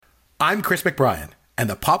I'm Chris McBrien, and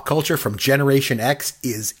the pop culture from Generation X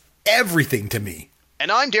is everything to me.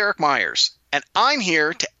 And I'm Derek Myers, and I'm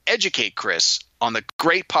here to educate Chris on the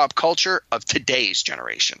great pop culture of today's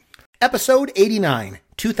generation. Episode 89,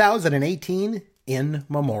 2018, In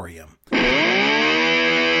Memoriam.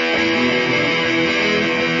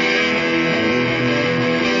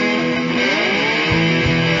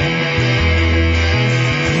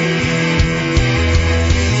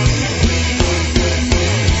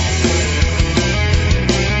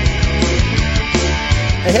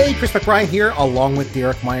 Hey, Chris McBrien here, along with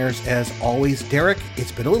Derek Myers, as always. Derek,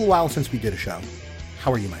 it's been a little while since we did a show.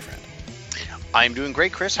 How are you, my friend? I'm doing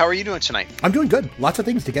great, Chris. How are you doing tonight? I'm doing good. Lots of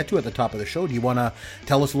things to get to at the top of the show. Do you want to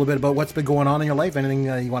tell us a little bit about what's been going on in your life? Anything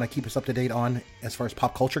you want to keep us up to date on as far as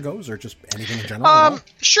pop culture goes, or just anything in general?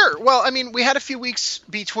 Sure. Well, I mean, we had a few weeks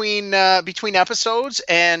between episodes,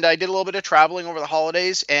 and I did a little bit of traveling over the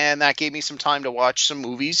holidays, and that gave me some time to watch some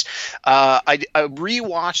movies. I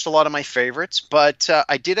rewatched a lot of my favorites, but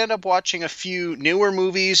I did end up watching a few newer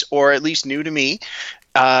movies, or at least new to me.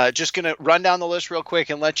 Just going to run down the list real quick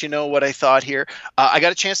and let you know what I thought here. I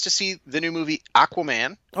got a chance to see the new movie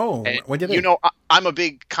Aquaman. Oh, when did they? You know, I'm a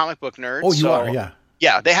big comic book nerd. Oh, you are, yeah.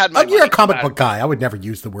 Yeah, they had my You're a comic book guy. I would never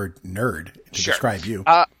use the word nerd to Sure. describe you.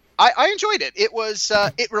 I enjoyed it. It was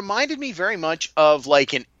it reminded me very much of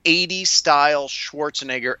like an 80s style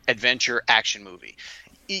Schwarzenegger adventure action movie.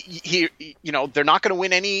 He, you know, they're not going to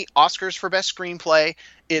win any Oscars for best screenplay.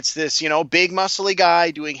 It's this, you know, big muscly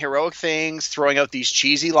guy doing heroic things, throwing out these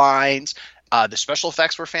cheesy lines. The special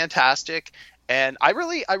effects were fantastic, and I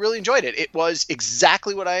really enjoyed it. It was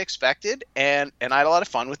exactly what I expected, and I had a lot of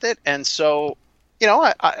fun with it. And so, you know,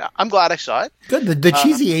 I'm glad I saw it. Good. The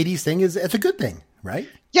cheesy 80s thing it's a good thing, right?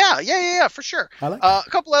 Yeah, for sure. I like that. A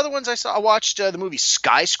couple other ones I saw. I watched the movie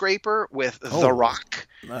Skyscraper with The Rock.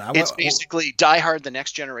 It's basically Die Hard: The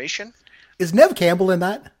Next Generation. Is Neve Campbell in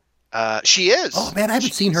that? She is. Oh, man, I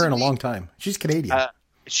haven't seen her in a long time. She's Canadian.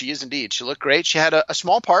 She is indeed. She looked great. She had a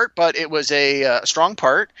small part, but it was a strong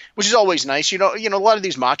part, which is always nice. You know, a lot of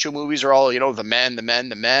these macho movies are all, you know, the men.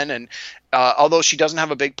 And although she doesn't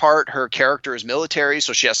have a big part, her character is military,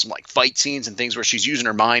 so she has some like fight scenes and things where she's using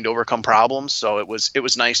her mind to overcome problems. So it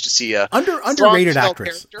was nice to see a underrated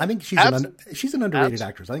actress. Character. I think she's an underrated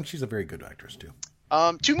actress. I think she's a very good actress too.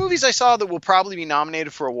 Two movies I saw that will probably be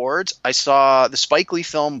nominated for awards. I saw the Spike Lee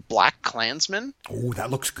film Black Klansman. Oh, that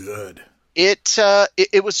looks good.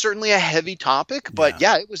 It was certainly a heavy topic, but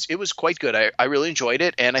yeah, it was quite good. I really enjoyed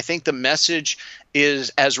it, and I think the message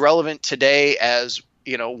is as relevant today as,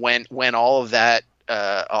 you know, when all of that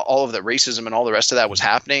all of the racism and all the rest of that was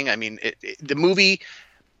happening. I mean, the movie,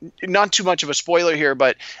 not too much of a spoiler here,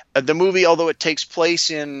 but the movie, although it takes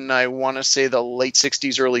place in, I want to say, the late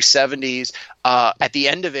 60s, early 70s, at the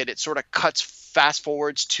end of it, it sort of fast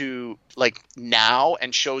forwards to like now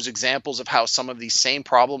and shows examples of how some of these same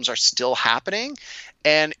problems are still happening.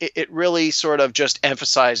 And it really sort of just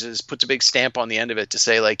puts a big stamp on the end of it to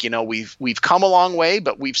say, like, you know, we've come a long way,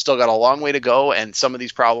 but we've still got a long way to go. And some of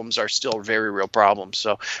these problems are still very real problems.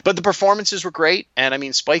 So, but the performances were great. And I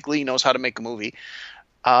mean, Spike Lee knows how to make a movie.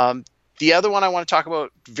 The other one I want to talk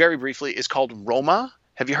about very briefly is called Roma.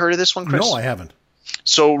 Have you heard of this one, Chris? No, I haven't.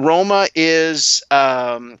 So Roma is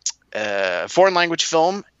foreign language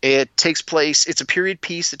film. It's a period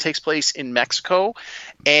piece that takes place in Mexico,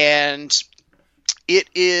 and it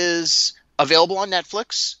is available on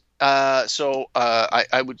Netflix. So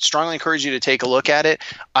I would strongly encourage you to take a look at it.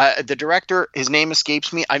 The director, his name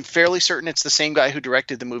escapes me. I'm fairly certain it's the same guy who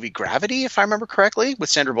directed the movie Gravity, if I remember correctly, with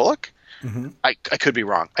Sandra Bullock. Mm-hmm. I could be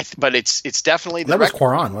wrong, but it's definitely the that was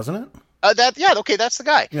Cuarón, wasn't it? That's the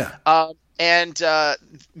guy. Yeah. And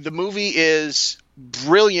the movie is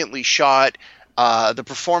brilliantly shot. The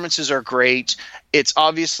performances are great. It's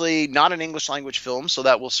obviously not an English language film, so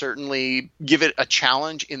that will certainly give it a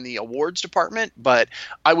challenge in the awards department. But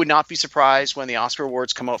I would not be surprised when the Oscar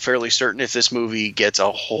awards come out, fairly certain, if this movie gets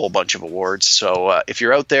a whole bunch of awards. So if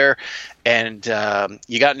you're out there and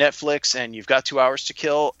you got Netflix and you've got 2 hours to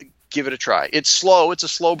kill, give it a try. It's slow. It's a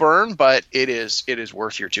slow burn, but it is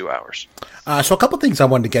worth your 2 hours. So a couple things I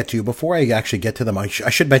wanted to get to before I actually get to them. I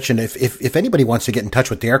should mention if anybody wants to get in touch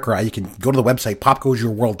with Derek or I, you can go to the website,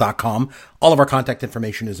 popgoesyourworld.com. All of our contact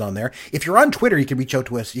information is on there. If you're on Twitter, you can reach out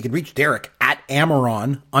to us. You can reach Derek at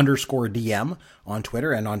Amaron_DM on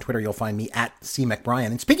Twitter. And on Twitter, you'll find me at C. McBrien.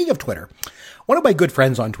 And speaking of Twitter, one of my good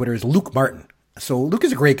friends on Twitter is Luke Martin. So Luke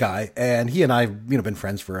is a great guy, and he and I have, been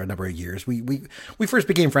friends for a number of years. We first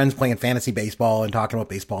became friends playing fantasy baseball and talking about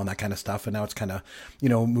baseball and that kind of stuff, and now it's kind of,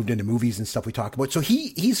 moved into movies and stuff we talk about. So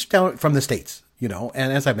he's down from the States,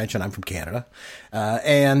 and as I mentioned, I'm from Canada.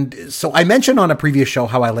 And so I mentioned on a previous show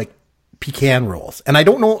how I like pecan rolls. And I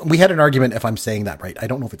don't know, we had an argument if I'm saying that right. I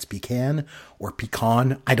don't know if it's pecan or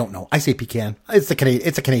pecan. I don't know. I say pecan. It's a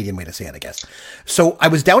Canadian way to say it, I guess. So I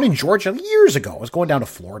was down in Georgia years ago. I was going down to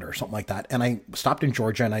Florida or something like that. And I stopped in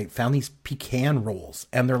Georgia and I found these pecan rolls.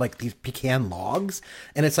 And they're like these pecan logs.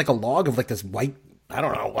 And it's like a log of like this white, I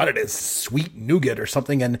don't know what it is, sweet nougat or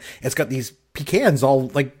something. And it's got these pecans all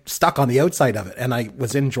like stuck on the outside of it. And I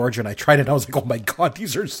was in Georgia and I tried it. And I was like, oh my God,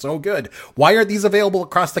 these are so good. Why aren't these available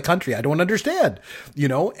across the country? I don't understand, you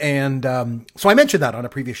know? And so I mentioned that on a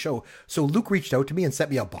previous show. So Luke reached out to me and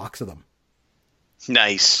sent me a box of them.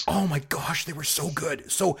 Nice. Oh my gosh, they were so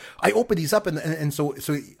good. So I opened these up and so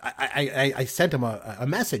I sent him a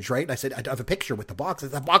message, right? I said, I have a picture with the box. I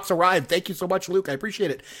said, the box arrived. Thank you so much, Luke. I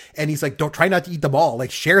appreciate it. And he's like, don't try not to eat them all.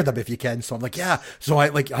 Like share them if you can. So I'm like, yeah. So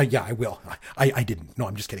yeah, I will. I didn't. No,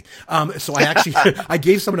 I'm just kidding. So I actually, I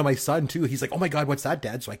gave some to my son too. He's like, oh my God, what's that,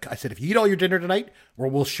 Dad? So I said, if you eat all your dinner tonight,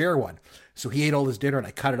 we'll share one. So he ate all his dinner and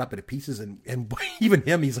I cut it up into pieces and even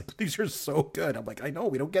him, he's like, these are so good. I'm like, I know,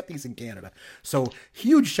 we don't get these in Canada. So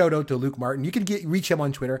huge shout out to Luke Martin. You can reach him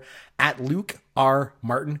on Twitter at Luke R.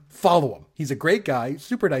 Martin. Follow him. He's a great guy,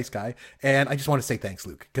 super nice guy. And I just want to say thanks,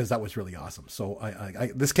 Luke, because that was really awesome. So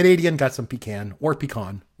this Canadian got some pecan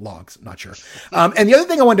logs, not sure. And the other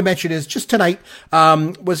thing I wanted to mention is just tonight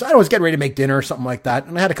I was getting ready to make dinner or something like that.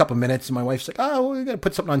 And I had a couple of minutes and my wife's like, oh, we got to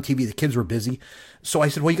put something on TV. The kids were busy. So I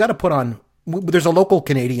said, well, you got to put on, there's a local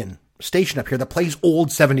Canadian station up here that plays old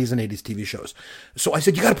 70s and 80s TV shows. So I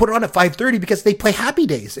said, you got to put it on at 5:30 because they play Happy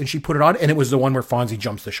Days. And she put it on and it was the one where Fonzie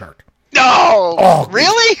jumps the shark. No! Oh,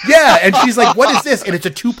 really? Yeah. And she's like, what is this? And it's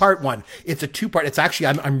a 2-part one. It's a 2-part. It's actually,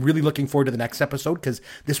 I'm really looking forward to the next episode because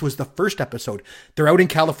this was the first episode. They're out in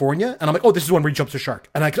California and I'm like, oh, this is one where he jumps a shark.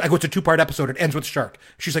 And I go, it's a 2-part episode. It ends with shark.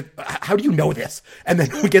 She's like, how do you know this? And then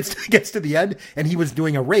it gets to the end and he was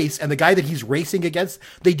doing a race and the guy that he's racing against,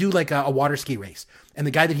 they do like a water ski race. And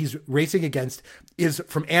the guy that he's racing against is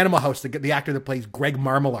from Animal House, the actor that plays Greg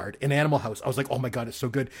Marmalard in Animal House. I was like, oh my God, it's so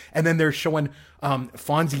good. And then they're showing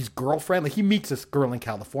Fonzie's girlfriend. Like he meets this girl in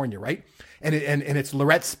California, right? And it's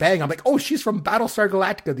Lorette Spang. I'm like, oh, she's from Battlestar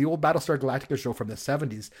Galactica, the old Battlestar Galactica show from the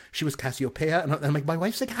 70s. She was Cassiopeia. And I'm like, my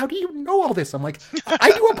wife's like, how do you know all this? I'm like,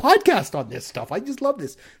 I do a podcast on this stuff. I just love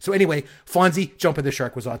this. So anyway, Fonzie Jumping the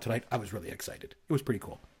Shark was on tonight. I was really excited. It was pretty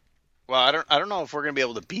cool. Well, I don't know if we're going to be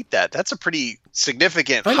able to beat that. That's a pretty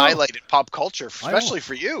significant highlight in pop culture, especially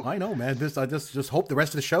for you. I know, man. I just hope the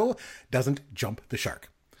rest of the show doesn't jump the shark.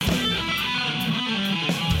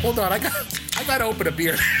 Hold on, I got to open a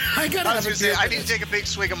beer. I need to take a big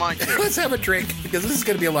swig of mine too. Let's have a drink because this is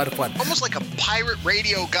going to be a lot of fun. Almost like a pirate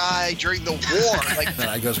radio guy during the war. Like then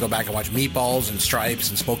I just go back and watch Meatballs and Stripes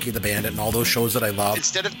and Smokey the Bandit and all those shows that I love.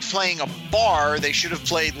 Instead of playing a bar, they should have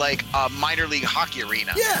played like a minor league hockey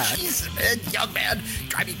arena. Yeah, he's a young man,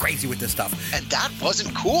 drive me crazy with this stuff. And that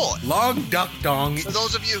wasn't cool. Long Duck Dong. For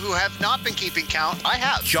those of you who have not been keeping count, I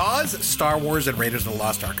have. Jaws, Star Wars, and Raiders of the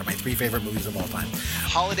Lost Ark are my 3 favorite movies of all time.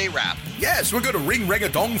 Holiday wrap. Yes, we're going to ring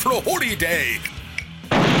rang-a-dong for a holy day.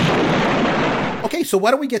 Okay, so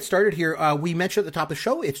why don't we get started here? We mentioned at the top of the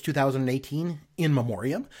show, it's 2018 in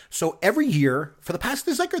memoriam. So every year, for the past,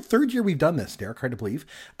 this is like our 3rd year we've done this, Derek, hard to believe.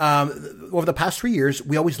 Over the past 3 years,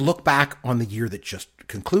 we always look back on the year that just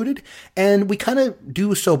concluded. And we kind of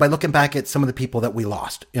do so by looking back at some of the people that we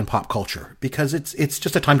lost in pop culture, because it's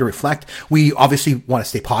just a time to reflect. We obviously want to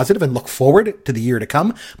stay positive and look forward to the year to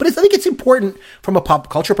come. But I think it's important from a pop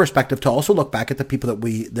culture perspective to also look back at the people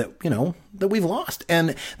that we've lost.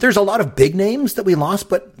 And there's a lot of big names that we lost,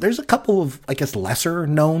 but there's a couple of, I guess, lesser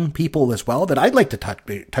known people as well that I'd like to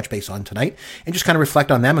touch base on tonight and just kind of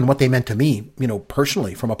reflect on them and what they meant to me,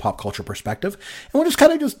 personally from a pop culture perspective. And we'll just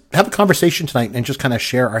kind of just have a conversation tonight and just kind of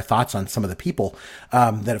share our thoughts on some of the people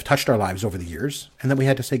that have touched our lives over the years and that we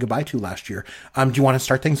had to say goodbye to last year. Do you want to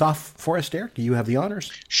start things off for us, Derek? Do you have the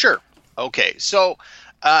honors? Sure. Okay. So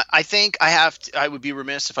I think I would be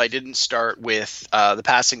remiss if I didn't start with the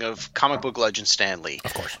passing of comic book legend Stan Lee.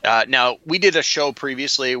 Of course. Now, we did a show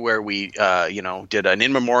previously where we, did an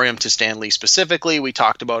in memoriam to Stan Lee specifically. We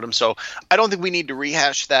talked about him. So I don't think we need to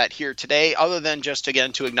rehash that here today, other than just,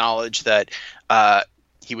 again, to acknowledge that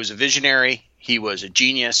he was a visionary. He was a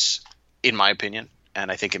genius, in my opinion,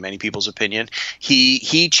 and I think in many people's opinion.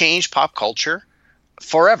 He changed pop culture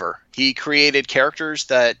forever. He created characters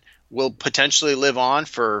that will potentially live on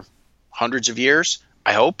for hundreds of years,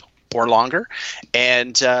 I hope, or longer.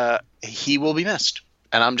 And he will be missed.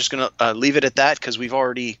 And I'm just going to leave it at that because we've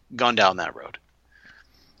already gone down that road.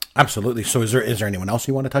 Absolutely. So is there anyone else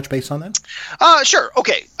you want to touch base on then? Sure.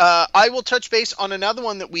 Okay. I will touch base on another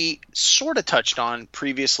one that we sort of touched on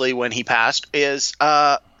previously when he passed is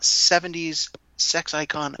 70s sex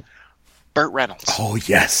icon Burt Reynolds. Oh,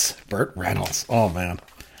 yes. Burt Reynolds. Oh, man.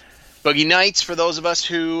 Boogie Nights, for those of us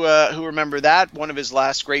who remember that, one of his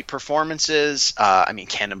last great performances.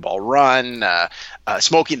 Cannonball Run,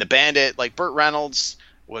 Smokey and the Bandit. Like, Burt Reynolds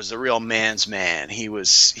was the real man's man. He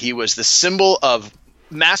was the symbol of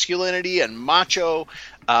masculinity and macho,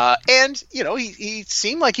 and he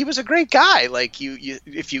seemed like he was a great guy. Like,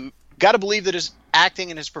 if you got to believe that his acting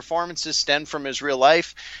and his performances stemmed from his real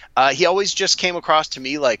life, he always just came across to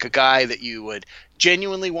me like a guy that you would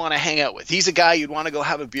genuinely want to hang out with. He's a guy you'd want to go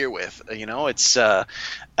have a beer with. It's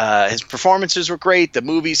his performances were great. The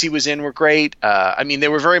movies he was in were great. They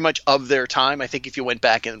were very much of their time. I think if you went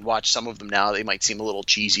back and watched some of them now, they might seem a little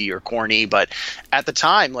cheesy or corny, but at the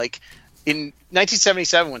time, like in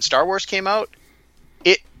 1977 when Star Wars came out,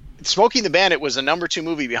 Smokey and the Bandit was the number 2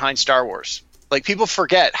 movie behind Star Wars. Like, people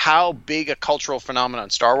forget how big a cultural phenomenon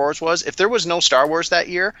Star Wars was. If there was no Star Wars that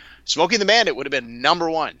year, Smokey and the Bandit would have been number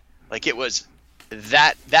 1. Like, it was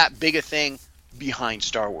that big a thing behind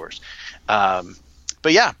Star Wars. But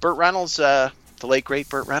yeah, Burt Reynolds, the late great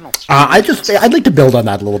Burt Reynolds. I'd like to build on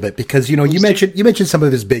that a little bit because you mentioned some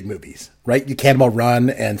of his big movies, right? You Cannonball Run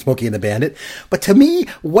and Smokey and the Bandit. But to me,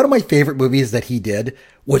 one of my favorite movies that he did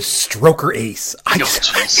was Stroker Ace.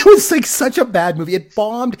 It was like such a bad movie. It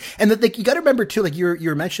bombed, and you got to remember too. Like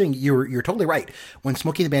you're mentioning, you're totally right. When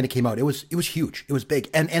Smokey and the Bandit came out, it was huge. It was big,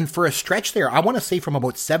 and for a stretch there, I want to say from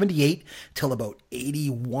about 78 till about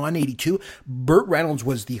 81, 82, Burt Reynolds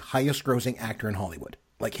was the highest grossing actor in Hollywood.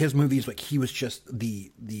 Like, his movies, like, he was just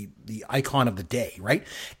the icon of the day, right?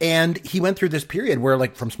 And he went through this period where,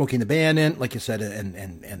 like, from Smokey and the Bandit, like you said,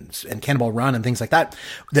 and Cannonball Run and things like that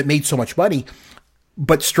made so much money.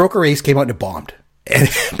 But Stroker Ace came out and it bombed.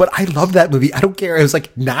 But I love that movie. I don't care. It was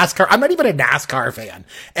like NASCAR. I'm not even a NASCAR fan.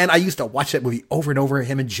 And I used to watch that movie over and over.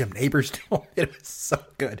 Him and Jim Nabors. It was so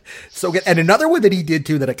good. So good. And another one that he did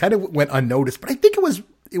too that I kind of went unnoticed, but I think it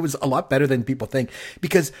was a lot better than people think,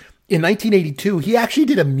 because in 1982, he actually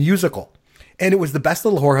did a musical. And it was The Best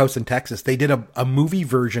Little Whorehouse in Texas. They did a movie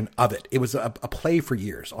version of it. It was a play for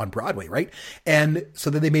years on Broadway, right? And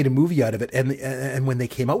so then they made a movie out of it. And when they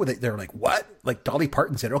came out with it, they were like, what? Like, Dolly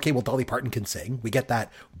Parton said, okay, well, Dolly Parton can sing. We get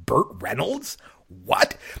that. Burt Reynolds?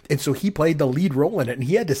 What? And so he played the lead role in it, and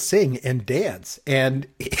he had to sing and dance. And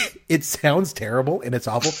it sounds terrible and it's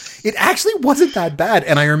awful. It actually wasn't that bad.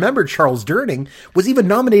 And I remember Charles Durning was even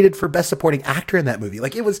nominated for Best Supporting Actor in that movie.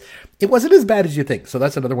 Like, it wasn't as bad as you think. So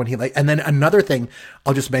that's another one he liked. And then another thing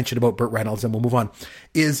I'll just mention about Burt Reynolds, and we'll move on,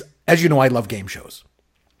 is, as you know, I love game shows.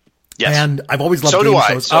 Yes. And I've always loved game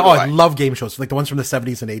shows. I love game shows, like the ones from the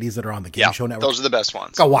 70s and 80s that are on the Game Show Network. Those are the best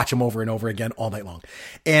ones. I'll watch them over and over again all night long.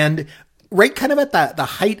 And right kind of at the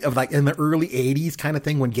height of, like, in the early 80s kind of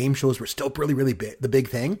thing, when game shows were still really, really big, the big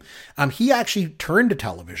thing, he actually turned to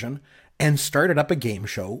television and started up a game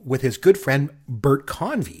show with his good friend Bert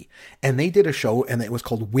Convy. And they did a show, and it was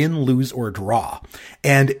called Win, Lose, or Draw.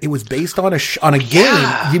 And it was based on a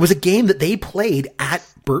game. It was a game that they played at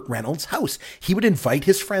Burt Reynolds' house. He would invite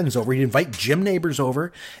his friends over. He'd invite Jim Nabors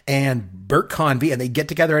over and Bert Convy, and they'd get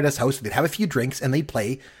together at his house. They'd have a few drinks, and they'd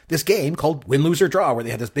play this game called Win, Lose, or Draw, where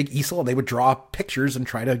they had this big easel, and they would draw pictures and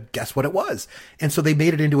try to guess what it was. And so they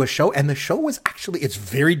made it into a show, and the show was it's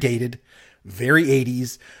very dated, very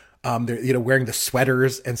 80s. They're, wearing the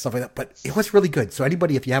sweaters and stuff like that, but it was really good. So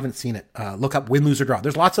anybody, if you haven't seen it, look up Win, Lose, or Draw.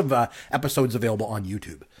 There's lots of episodes available on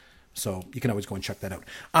YouTube, so you can always go and check that out.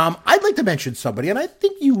 I'd like to mention somebody, and I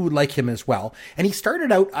think you would like him as well. And he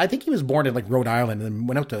started out, I think he was born in, like, Rhode Island, and then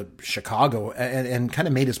went out to Chicago and kind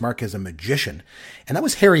of made his mark as a magician. And that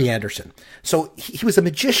was Harry Anderson. So he was a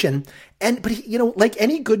magician, but he, like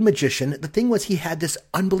any good magician, the thing was he had this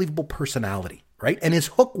unbelievable personality, right? And his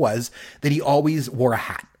hook was that he always wore a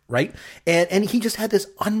hat. Right. And he just had this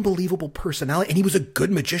unbelievable personality, and he was a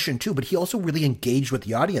good magician too, but he also really engaged with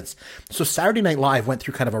the audience. So Saturday Night Live went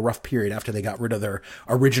through kind of a rough period after they got rid of their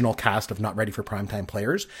original cast of Not Ready for Primetime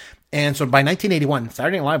Players. And so by 1981,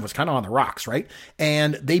 Saturday Night Live was kind of on the rocks, right?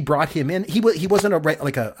 And they brought him in. He wasn't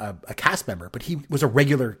a cast member, but he was a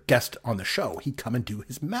regular guest on the show. He'd come and do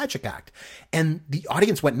his magic act. And the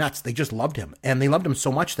audience went nuts. They just loved him. And they loved him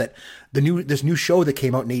so much that this new show that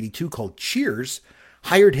came out in 82 called Cheers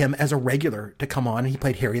hired him as a regular to come on, and he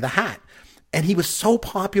played Harry the Hat. And he was so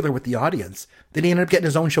popular with the audience that he ended up getting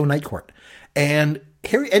his own show, Night Court. And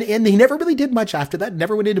Harry, and he never really did much after that,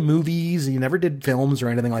 never went into movies, he never did films or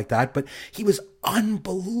anything like that, but he was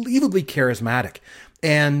unbelievably charismatic.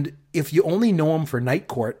 And if you only know him for Night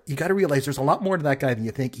Court, you got to realize there's a lot more to that guy than you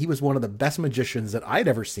think. He was one of the best magicians that I'd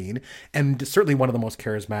ever seen, and certainly one of the most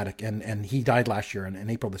charismatic. And he died last year on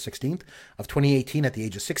April the 16th of 2018 at the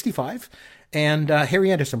age of 65. And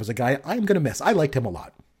Harry Anderson was a guy I'm going to miss. I liked him a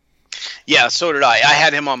lot. Yeah, so did I. I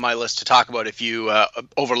had him on my list to talk about if you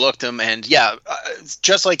overlooked him. And yeah,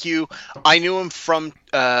 just like you, I knew him from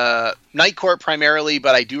Night Court primarily,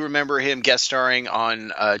 but I do remember him guest starring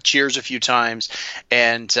on Cheers a few times.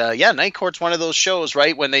 And yeah, Night Court's one of those shows,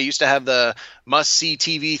 right? When they used to have the must-see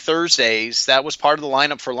TV Thursdays, that was part of the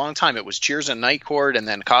lineup for a long time. It was Cheers and Night Court, and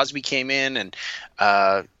then Cosby came in. And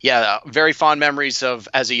yeah, very fond memories of,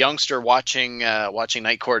 as a youngster, watching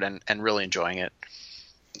Night Court and really enjoying it.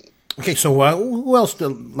 Okay, so who else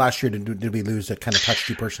last year did we lose that kind of touched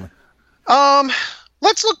you personally?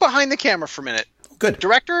 Let's look behind the camera for a minute. Good.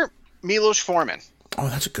 Director Milos Forman. Oh,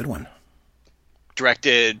 that's a good one.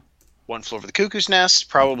 Directed One Flew Over the Cuckoo's Nest,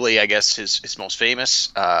 probably, I guess, his most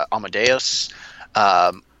famous, Amadeus.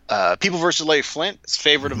 People vs. Larry Flint, his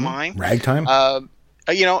favorite of mine. Ragtime.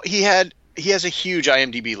 He has a huge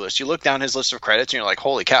IMDb list. You look down his list of credits and you're like,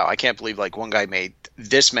 holy cow, I can't believe one guy made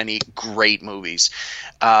this many great movies.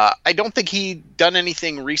 I don't think he'd done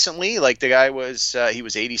anything recently. Like, the guy he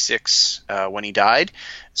was 86 when he died.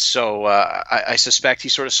 So I suspect he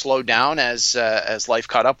sort of slowed down as life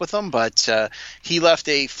caught up with him. But he left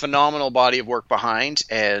a phenomenal body of work behind,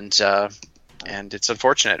 and it's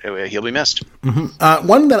unfortunate. He'll be missed. Mm-hmm.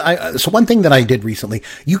 One thing that I did recently,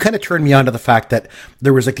 you kind of turned me on to the fact that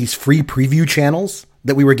there was like these free preview channels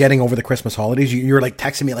that we were getting over the Christmas holidays. You were like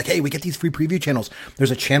texting me like, hey, we get these free preview channels. There's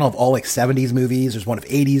a channel of all like 70s movies. There's one of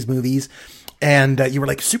 80s movies. And you were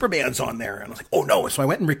like, Superman's on there. And I was like, oh no. So I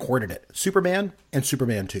went and recorded it. Superman and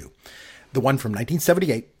Superman 2. The one from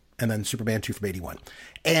 1978 and then Superman 2 from 81.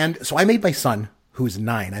 And so I made my son, who's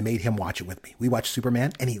 9, I made him watch it with me. We watched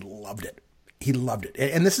Superman and he loved it. He loved it.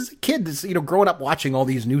 And this is a kid that's, growing up watching all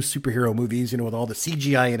these new superhero movies, with all the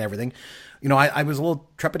CGI and everything. I was a little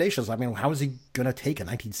trepidatious. I mean, how is he going to take a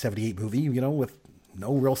 1978 movie, with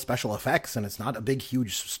no real special effects, and it's not a big,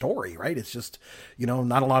 huge story, right? It's just,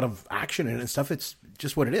 not a lot of action and stuff. It's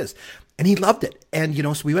just what it is. And he loved it. And,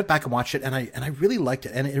 so we went back and watched it, and I really liked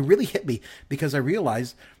it. And it really hit me because I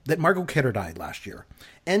realized that Margot Kidder died last year.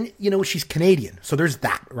 And, she's Canadian. So there's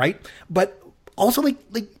that, right? But also,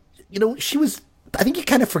 she was, I think you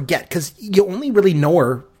kind of forget because you only really know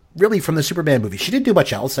her really from the Superman movie. She didn't do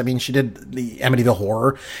much else. I mean, she did the Amityville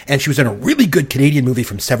Horror, and she was in a really good Canadian movie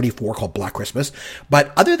from 1974 called Black Christmas.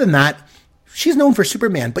 But other than that, she's known for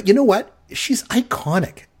Superman. But you know what? She's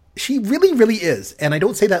iconic. She really, really is. And I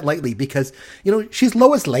don't say that lightly because, she's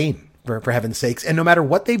Lois Lane. For heaven's sakes. And no matter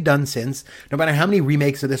what they've done since, no matter how many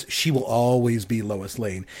remakes of this, she will always be Lois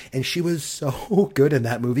Lane. And she was so good in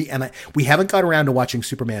that movie. And we haven't got around to watching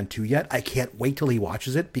Superman 2 yet. I can't wait till he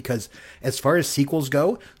watches it because as far as sequels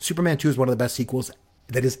go, Superman 2 is one of the best sequels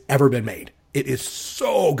that has ever been made. It is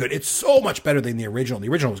so good. It's so much better than the original. The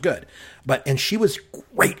original was good. And she was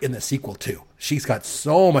great in the sequel too. She's got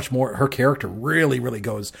so much more. Her character really, really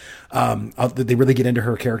goes, they really get into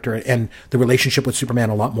her character and the relationship with Superman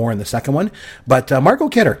a lot more in the second one. But Margot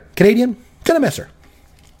Kidder, Canadian, gonna miss her.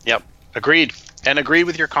 Yep. Agreed. And agreed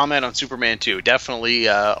with your comment on Superman 2. Definitely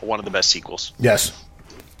one of the best sequels. Yes.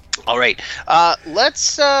 All right.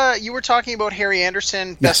 You were talking about Harry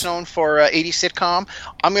Anderson, best known for 80s sitcom.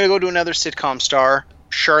 I'm going to go to another sitcom star,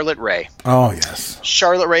 Charlotte Rae. Oh, yes.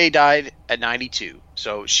 Charlotte Rae died at 92.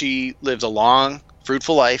 So she lived a long,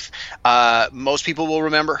 fruitful life. Most people will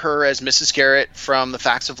remember her as Mrs. Garrett from The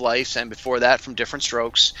Facts of Life, and before that from Different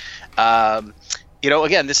Strokes. Again,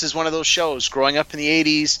 this is one of those shows. Growing up in the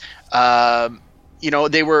 80s, I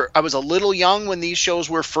was a little young when these shows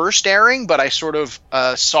were first airing, but I sort of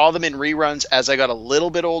saw them in reruns as I got a little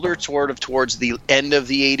bit older, towards the end of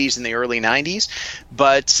the 80s and the early 90s.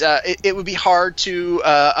 But it would be hard to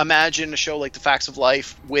imagine a show like The Facts of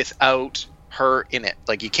Life without her in it.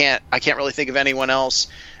 Like, I can't really think of anyone else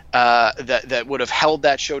that would have held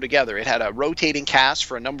that show together. It had a rotating cast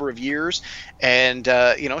for a number of years, and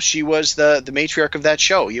she was the matriarch of that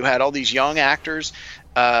show. You had all these young actors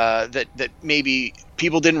that maybe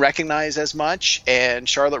people didn't recognize as much, and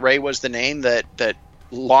Charlotte Rae was the name that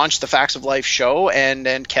launched the Facts of Life show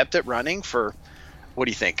and kept it running for, what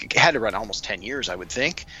do you think? It had to run almost 10 years, I would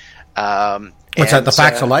think. What's that, the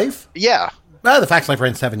Facts of Life? Yeah. The Facts of Life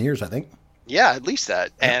ran 7 years, I think. Yeah, at least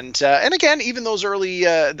that. Yeah. And again, even those early,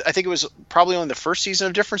 I think it was probably only the first season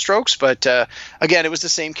of Different Strokes, but again, it was the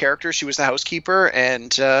same character. She was the housekeeper,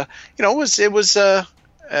 and it was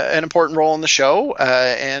an important role in the show,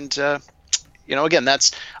 and again,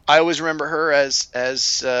 I always remember her as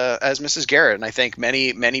Mrs. Garrett, and I think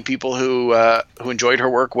many people who enjoyed her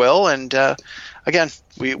work will. And again,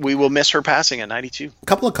 we will miss her passing at 92. A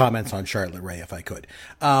couple of comments on Charlotte Rae, if I could,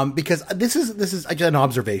 because this is an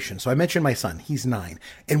observation. So I mentioned my son; he's 9,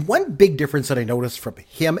 and one big difference that I noticed from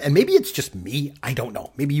him, and maybe it's just me, I don't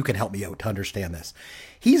know. Maybe you can help me out to understand this.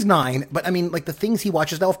 He's 9, but I mean, like the things he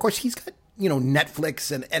watches now. Of course, he's got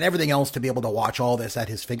Netflix and everything else to be able to watch all this at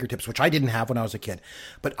his fingertips, which I didn't have when I was a kid.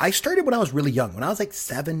 But I started when I was really young, when I was like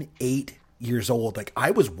 7, 8 years old. Like I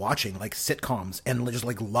was watching like sitcoms and just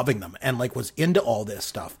like loving them and like was into all this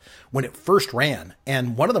stuff when it first ran.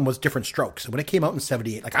 And one of them was Different Strokes. And when it came out in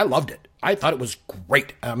 78, like I loved it. I thought it was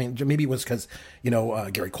great. I mean, maybe it was because,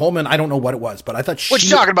 Gary Coleman. I don't know what it was, but I thought what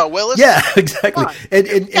you talking about, Willis? Yeah, exactly.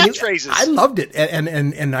 And phrases. I loved it.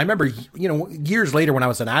 And I remember, years later when I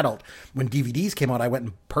was an adult, when DVDs came out, I went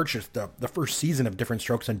and purchased the first season of Different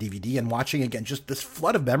Strokes on DVD and watching again, just this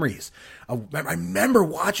flood of memories. I remember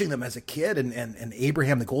watching them as a kid and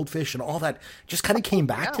Abraham the Goldfish and all that just kind of came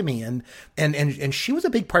back to me. And she was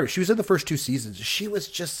a big part. She was in the first 2 seasons. She was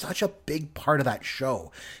just such a big part of that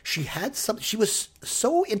show. She had she was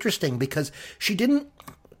so interesting because she didn't,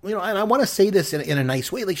 and I want to say this in a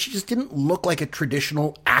nice way, like she just didn't look like a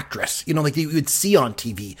traditional actress, like you would see on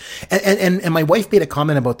TV. And my wife made a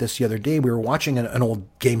comment about this the other day. We were watching an old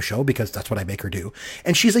game show because that's what I make her do.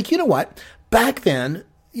 And she's like, you know what? Back then,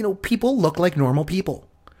 people look like normal people.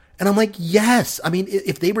 And I'm like, yes. I mean,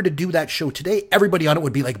 if they were to do that show today, everybody on it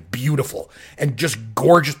would be like beautiful and just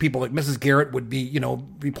gorgeous people. Like Mrs. Garrett would be,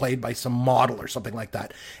 be played by some model or something like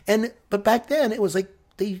that. But back then it was like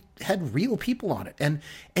they had real people on it. And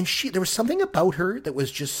there was something about her that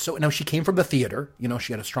was just so, now she came from the theater,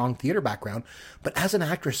 she had a strong theater background, but as an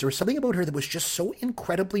actress, there was something about her that was just so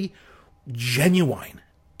incredibly genuine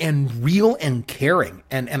and real and caring.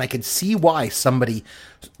 And I could see why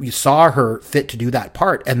you saw her fit to do that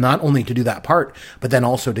part, and not only to do that part, but then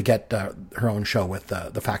also to get her own show with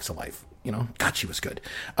the Facts of Life. God, she was good.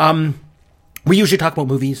 We usually talk about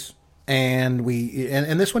movies, and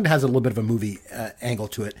this one has a little bit of a movie angle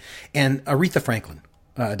to it. And Aretha Franklin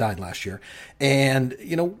died last year. And,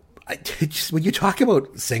 when you talk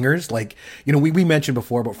about singers, like, we mentioned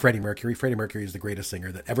before about Freddie Mercury. Freddie Mercury is the greatest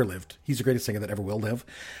singer that ever lived. He's the greatest singer that ever will live.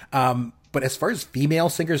 But as far as female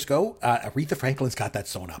singers go, Aretha Franklin's got that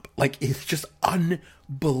sewn up. Like, it's just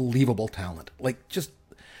unbelievable talent. Like, just,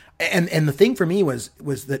 and the thing for me was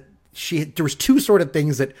that there was 2 sort of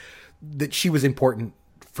things that she was important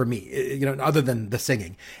for me, other than the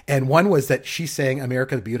singing. And one was that she sang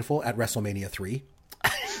America the Beautiful at WrestleMania 3.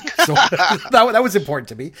 So that was important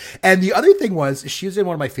to me. And the other thing was she was in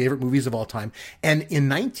one of my favorite movies of all time. And in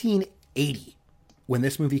 1980, when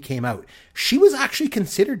this movie came out, she was actually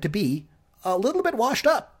considered to be a little bit washed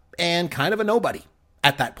up and kind of a nobody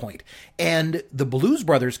at that point. And the Blues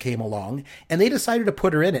Brothers came along and they decided to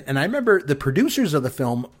put her in it. And I remember the producers of the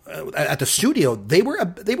film at the studio, they were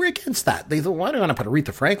against that. They thought, why do you want to put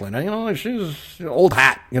Aretha Franklin? She's old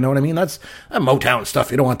hat. You know what I mean? That's Motown stuff.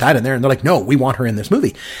 You don't want that in there. And they're like, no, we want her in this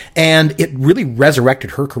movie. And it really resurrected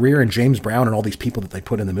her career and James Brown and all these people that they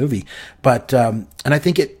put in the movie. But, and I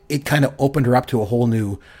think it kind of opened her up to a whole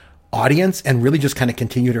new audience and really just kind of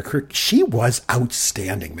continued her career. She was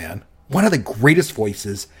outstanding, man. One of the greatest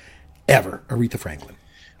voices ever, Aretha Franklin.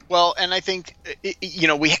 Well, and I think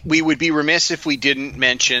we would be remiss if we didn't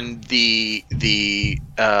mention the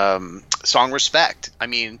song "Respect." I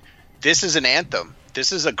mean, this is an anthem.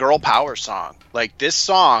 This is a girl power song. Like, this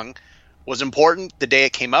song was important the day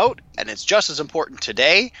it came out, and it's just as important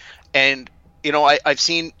today. And I've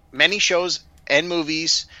seen many shows and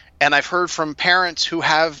movies, and I've heard from parents who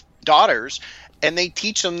have daughters, and they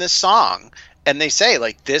teach them this song. And they say,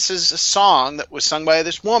 like, this is a song that was sung by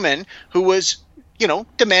this woman who was,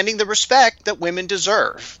 demanding the respect that women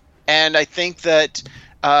deserve. And I think that,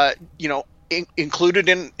 included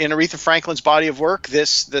in Aretha Franklin's body of work, the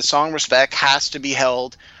song "Respect" has to be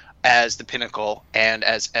held as the pinnacle and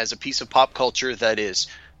as a piece of pop culture that is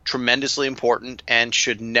tremendously important and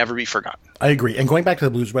should never be forgotten. I agree. And going back to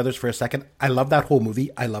the Blues Brothers for a second, I love that whole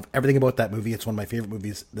movie. I love everything about that movie. It's one of my favorite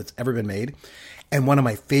movies that's ever been made. And one of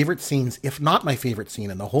my favorite scenes, if not my favorite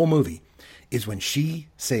scene in the whole movie, is when she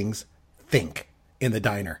sings "Think" in the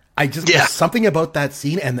diner. There's something about that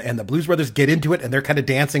scene, and the Blues Brothers get into it, and they're kind of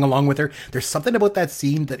dancing along with her. There's something about that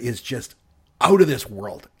scene that is just out of this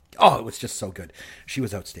world. Oh, it was just so good. She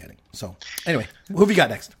was outstanding. So anyway, who have you got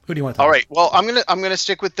next? Who do you want to talk All right. Well, I'm gonna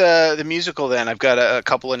stick with the musical then. I've got a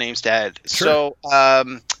couple of names to add. Sure.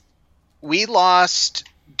 So we lost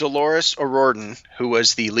Dolores O'Riordan, who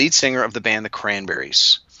was the lead singer of the band The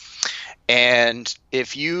Cranberries. And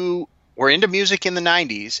if you were into music in the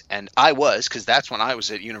 90s, and I was, because that's when I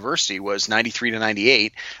was at university, was 93 to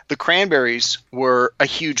 98, the Cranberries were a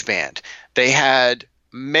huge band. They had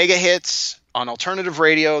mega hits on alternative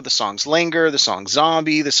radio, the songs Linger, the song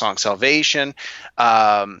Zombie, the song Salvation.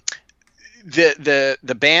 The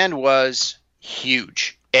band was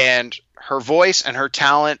huge, and her voice and her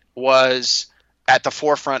talent was at the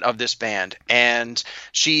forefront of this band. And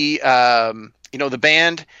she, the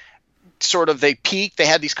band sort of, they peaked. They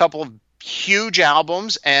had these couple of huge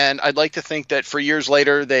albums, and I'd like to think that for years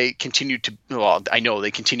later they continued to, well, I know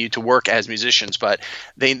they continued to work as musicians, but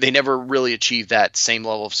they never really achieved that same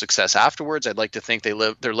level of success afterwards. I'd like to think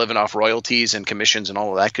they're living off royalties and commissions and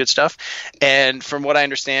all of that good stuff. And from what I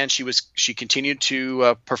understand, she continued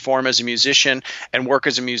to perform as a musician and work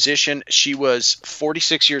as a musician. She was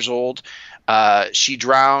 46 years old. She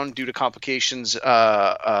drowned due to complications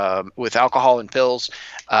with alcohol and pills.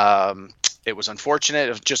 It was unfortunate.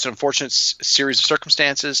 It was just an unfortunate series of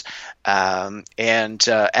circumstances. And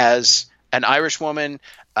as an Irish woman,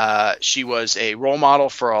 she was a role model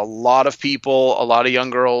for a lot of people, a lot of young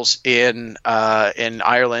girls in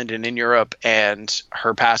Ireland and in Europe. And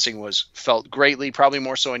her passing was felt greatly, probably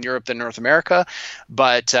more so in Europe than North America.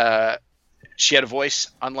 But she had a voice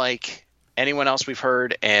unlike anyone else we've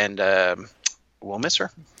heard, and we'll miss her.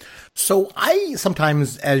 So I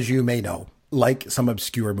sometimes, as you may know, like some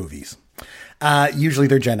obscure movies. Usually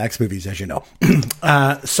they're Gen X movies, as you know.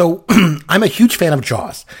 So I'm a huge fan of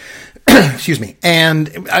Jaws. Excuse me. And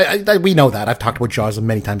we know that. I've talked about Jaws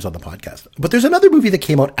many times on the podcast. But there's another movie that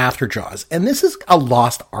came out after Jaws. And this is a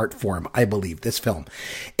lost art form, I believe, this film.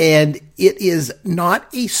 And it is not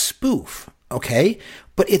a spoof, okay?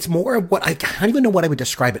 But it's more of what, I don't even know what I would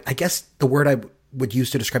describe it. I guess the word I would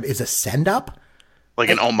use to describe it is a send-up. Like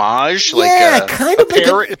an homage, yeah, kind of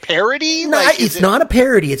like a parody. No, it's not a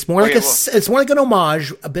parody. It's more it's more like an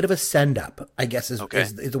homage, a bit of a send up, I guess is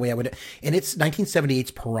the way I would. And it's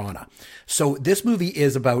 1978's Piranha. So this movie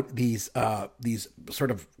is about these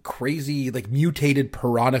sort of crazy, like mutated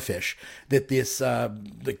piranha fish that this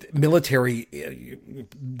like military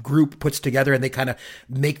group puts together, and they kind of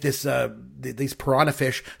make this these piranha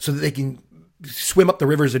fish so that they can swim up the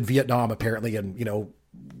rivers in Vietnam, apparently, and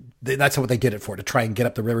that's what they did it for, to try and get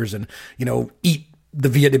up the rivers and, eat the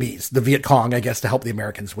Vietnamese, the Viet Cong, I guess, to help the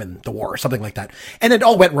Americans win the war or something like that. And it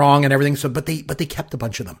all went wrong and everything. So, but they kept a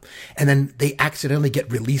bunch of them. And then they accidentally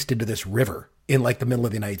get released into this river in like the middle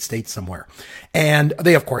of the United States somewhere. And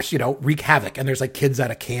they, of course, wreak havoc. And there's like kids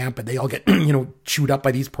at a camp and they all get, chewed up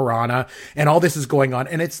by these piranha, and all this is going on.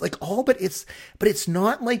 And it's like but it's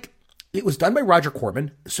not like, it was done by Roger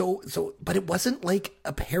Corman. But it wasn't like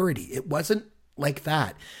a parody. It wasn't like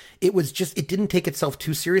that. It was just, it didn't take itself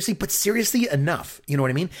too seriously, but seriously enough. You know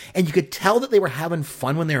what I mean? And you could tell that they were having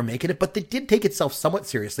fun when they were making it, but they did take itself somewhat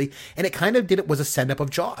seriously. And it kind of was a send up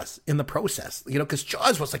of Jaws in the process, because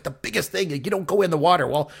Jaws was like the biggest thing. You don't go in the water.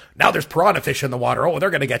 Well, now there's piranha fish in the water. Oh,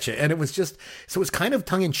 they're going to get you. And it was just, so it was kind of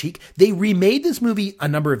tongue in cheek. They remade this movie a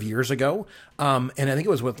number of years ago. And I think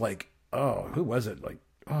it was with who was it?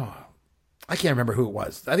 I can't remember who it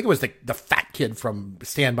was. I think it was the fat kid from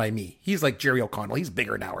Stand By Me. He's like Jerry O'Connell. He's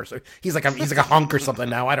bigger now, or so he's like a hunk or something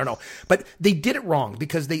now. I don't know. But they did it wrong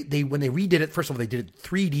because they when they redid it, first of all, they did it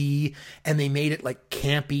 3D and they made it like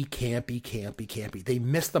campy. They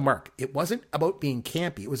missed the mark. It wasn't about being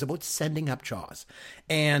campy. It was about sending up Jaws,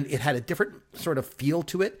 and it had a different sort of feel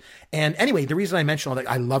to it. And anyway, the reason I mentioned all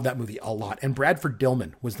that, I love that movie a lot. And Bradford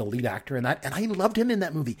Dillman was the lead actor in that, and I loved him in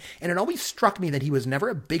that movie. And it always struck me that he was never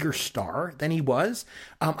a bigger star than he was,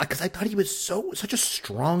 because I thought he was such a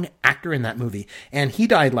strong actor in that movie. And he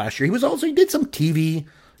died last year. He did some TV,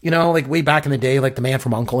 like way back in the day, like The Man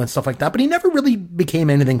from U.N.C.L.E. and stuff like that, but he never really became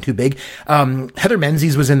anything too big. Heather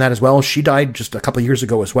Menzies was in that as well. She died just a couple of years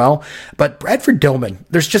ago as well. But Bradford Dillman,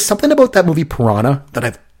 there's just something about that movie Piranha that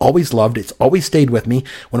I've always loved. It's always stayed with me.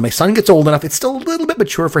 When my son gets old enough, it's still a little bit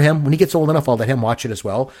mature for him. When he gets old enough, I'll let him watch it as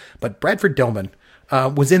well. But Bradford Dillman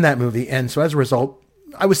was in that movie, and so as a result,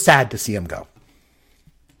 I was sad to see him go.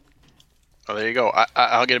 Oh, there you go.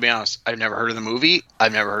 I'll get to be honest. I've never heard of the movie.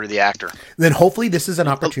 I've never heard of the actor. Then hopefully this is an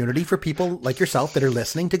opportunity for people like yourself that are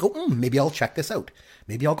listening to go, maybe I'll check this out.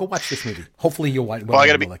 Maybe I'll go watch this movie. Hopefully you'll like it. I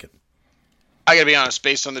got to be honest.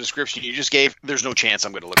 Based on the description you just gave, there's no chance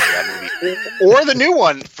I'm going to look for that movie. Or the new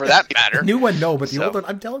one, for that matter. The new one, no. But the old one,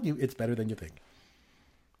 I'm telling you, it's better than you think.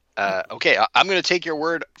 Okay. I'm going to take your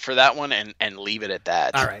word for that one and leave it at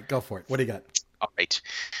that. All right. Go for it. What do you got? All right.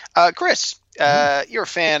 Chris, you're a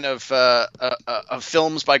fan of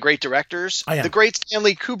films by great directors. I am. The great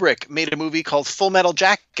Stanley Kubrick made a movie called Full Metal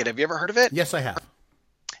Jacket. Have you ever heard of it? Yes, I have.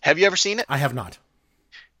 Have you ever seen it? I have not.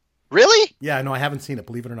 Really? Yeah, no, I haven't seen it,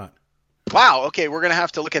 believe it or not. Wow. Okay, we're gonna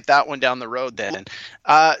have to look at that one down the road then.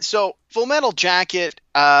 So Full Metal Jacket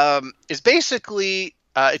is basically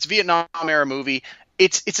it's a Vietnam era movie.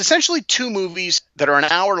 It's essentially two movies that are an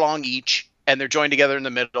hour long each, and they're joined together in the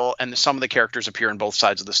middle, and some of the characters appear in both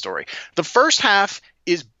sides of the story. The first half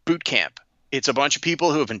is boot camp. It's a bunch of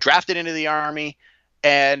people who have been drafted into the army,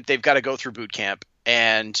 and they've got to go through boot camp.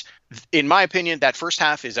 And in my opinion, that first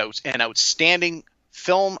half is an outstanding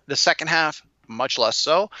film. The second half, much less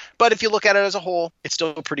so. But if you look at it as a whole, it's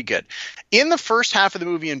still pretty good. In the first half of the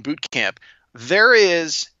movie in boot camp, there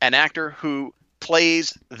is an actor who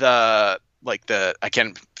plays I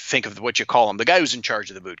can't think of what you call him, the guy who's in charge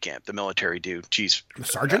of the boot camp, the military dude. Jeez. The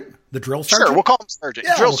sergeant? The drill sergeant? Sure, we'll call him sergeant.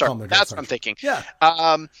 Yeah, drill sergeant. That's what I'm thinking. Yeah.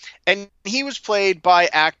 And he was played by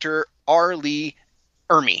actor R. Lee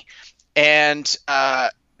Ermey. And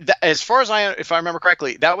as far as if I remember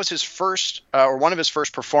correctly, that was his first or one of his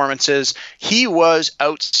first performances. He was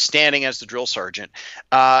outstanding as the drill sergeant.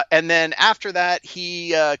 And then after that,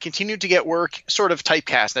 he continued to get work, sort of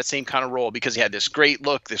typecast, that same kind of role, because he had this great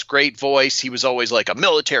look, this great voice. He was always like a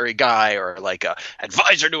military guy or like a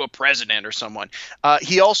advisor to a president or someone.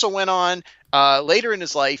 He also went on later in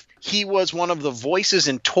his life. He was one of the voices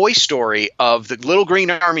in Toy Story of the Little Green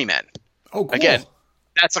Army Men. Oh, cool. Again,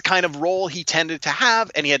 that's a kind of role he tended to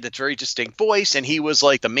have, and he had this very distinct voice, and he was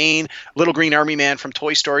like the main Little Green Army Man from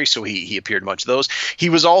Toy Story, so he appeared in much of those. He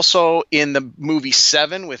was also in the movie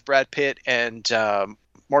Seven with Brad Pitt and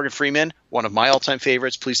Morgan Freeman, one of my all-time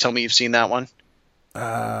favorites. Please tell me you've seen that one.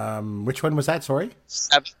 Which one was that? Sorry?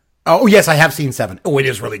 Seven. Oh, yes, I have seen Seven. Oh, it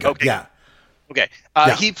is really good. Okay. Yeah. Okay.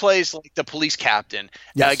 He plays like the police captain.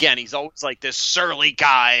 Yes. Again, he's always like this surly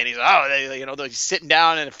guy, and he's he's sitting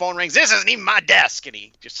down and the phone rings. This isn't even my desk, and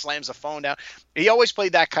he just slams the phone down. He always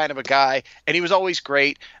played that kind of a guy, and he was always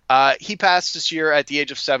great. He passed this year at the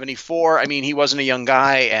age of 74. I mean, he wasn't a young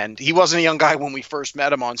guy, and he wasn't a young guy when we first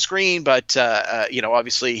met him on screen, but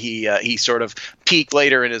obviously he sort of peaked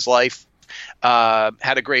later in his life.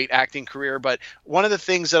 Had a great acting career, but one of the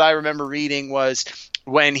things that I remember reading was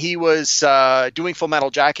when he was doing Full Metal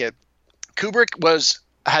Jacket, Kubrick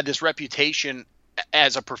had this reputation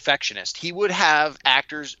as a perfectionist. He would have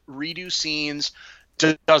actors redo scenes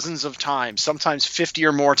dozens of times, sometimes 50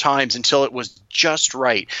 or more times, until it was just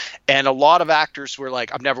right. And a lot of actors were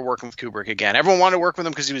like, I'm never working with Kubrick again. Everyone wanted to work with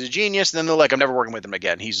him because he was a genius, and then they're like, I'm never working with him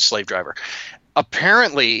again. He's a slave driver.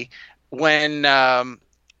 Apparently, when R.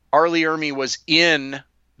 Lee Ermey was in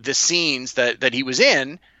the scenes that he was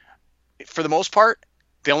in, for the most part,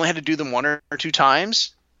 they only had to do them one or two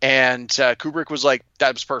times. And Kubrick was like,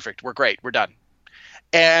 that was perfect. We're great. We're done.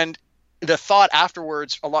 And the thought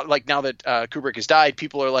afterwards, a lot like now that Kubrick has died,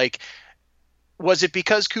 people are like, was it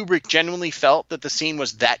because Kubrick genuinely felt that the scene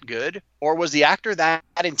was that good? Or was the actor that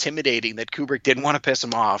intimidating that Kubrick didn't want to piss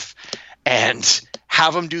him off and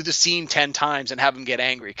have him do the scene 10 times and have him get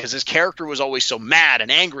angry? Because his character was always so mad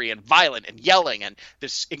and angry and violent and yelling and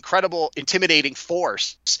this incredible intimidating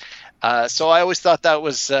force. So I always thought that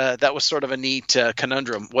was sort of a neat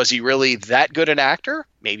conundrum. Was he really that good an actor?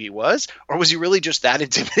 Maybe he was. Or was he really just that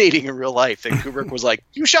intimidating in real life that Kubrick was like,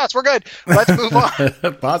 2 shots, we're good. Let's move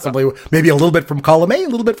on. Possibly. Maybe a little bit from column A, a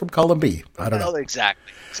little bit from column B. I don't know.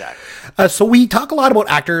 Exactly. So we talk a lot about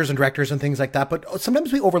actors and directors and things like that, but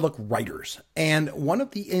sometimes we overlook writers. And one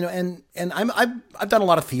of the, and I've done a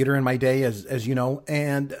lot of theater in my day, as you know,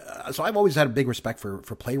 and so I've always had a big respect for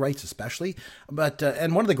playwrights, especially. But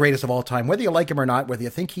and one of the greatest of all time, whether you like him or not, whether you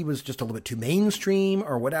think he was just a little bit too mainstream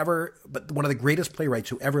or whatever, but one of the greatest playwrights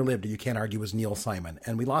who ever lived, you can't argue, was Neil Simon,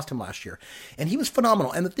 and we lost him last year. And he was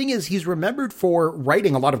phenomenal. And the thing is, he's remembered for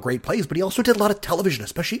writing a lot of great plays, but he also did a lot of television,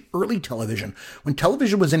 especially early television, when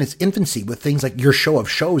television was in its infancy with things like Your Show of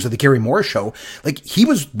Shows or the Gary Moore Show. Like, he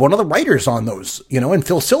was one of the writers on those, and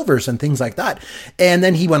Phil Silvers and things like that. And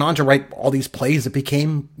then he went on to write all these plays that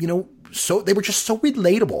became, so they were just so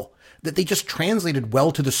relatable that they just translated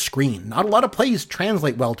well to the screen. Not a lot of plays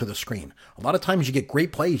translate well to the screen. A lot of times you get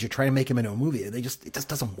great plays, you try to make them into a movie, it just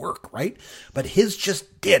doesn't work, right? But his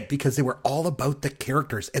just did, because they were all about the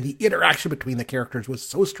characters, and the interaction between the characters was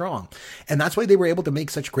so strong. And that's why they were able to make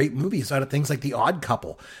such great movies out of things like The Odd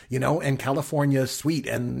Couple, and California Suite,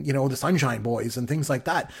 and, The Sunshine Boys, and things like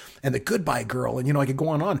that, and The Goodbye Girl, and, I could go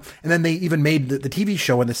on. And then they even made the TV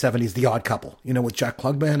show in the 70s, The Odd Couple, with Jack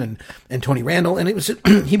Klugman and Tony Randall, and it was,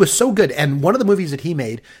 he was so good. And one of the movies that he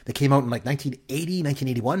made that came out in like 1980,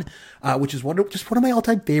 1981, which is just one of my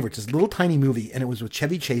all-time favorites, this little tiny movie, and it was with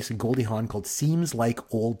Chevy Chase and Goldie Hawn, called Seems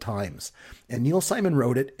Like Old Times. And Neil Simon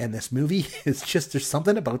wrote it, and this movie is just, there's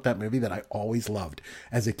something about that movie that I always loved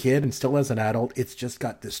as a kid and still as an adult. It's just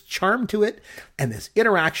got this charm to it and this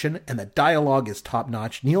interaction, and the dialogue is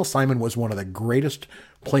top-notch. Neil Simon was one of the greatest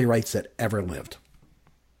playwrights that ever lived.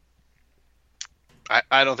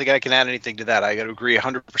 I don't think I can add anything to that. I got to agree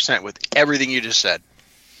 100% with everything you just said.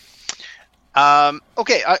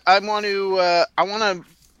 Okay, I want to.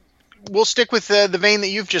 We'll stick with the vein that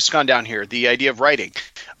you've just gone down here. The idea of writing.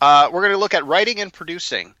 We're going to look at writing and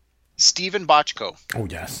producing. Steven Bochco. Oh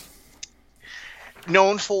yes.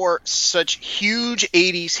 Known for such huge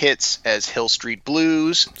 80s hits as Hill Street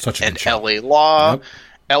Blues and L.A. Law. Yep.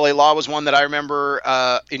 L.A. Law was one that I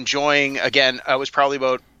remember enjoying. Again, I was probably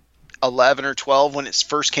about 11 or 12 when it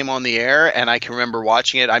first came on the air, and I can remember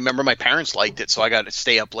watching it. I remember my parents liked it, so I got to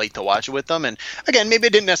stay up late to watch it with them. And again, maybe I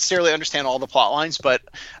didn't necessarily understand all the plot lines, but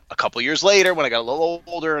a couple years later, when I got a little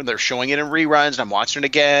older and they're showing it in reruns, and I'm watching it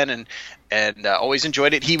again, and always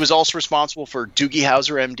enjoyed it. He was also responsible for Doogie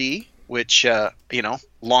Howser, MD, which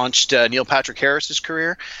launched Neil Patrick Harris's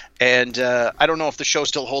career. And I don't know if the show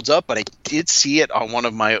still holds up, but I did see it on one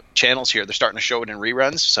of my channels here. They're starting to show it in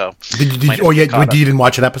reruns. So you didn't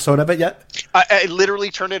watch an episode of it yet? I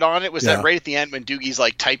literally turned it on. It was right at the end when Doogie's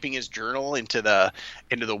like typing his journal into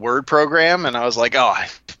the Word program, and I was like, oh, I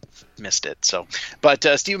missed it. So, but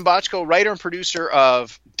Steven Bochco, writer and producer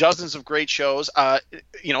of dozens of great shows.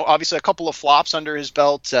 Obviously a couple of flops under his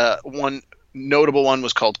belt. One notable one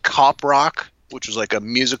was called Cop Rock, which was like a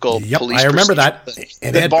musical police. I remember that.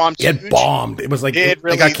 And it bombed. It bombed. It was like it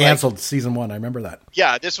got canceled season 1. I remember that.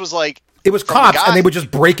 Yeah, this was like it was cops, and they would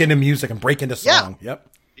just break into music and break into song. Yeah. Yep.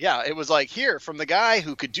 Yeah, it was like here from the guy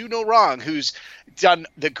who could do no wrong, who's done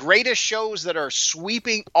the greatest shows that are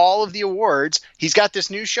sweeping all of the awards. He's got this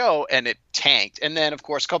new show, and it tanked. And then, of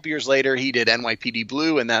course, a couple years later, he did NYPD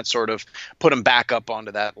Blue, and that sort of put him back up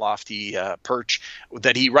onto that lofty perch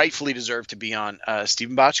that he rightfully deserved to be on.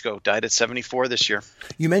 Steven Bochco died at 74 this year.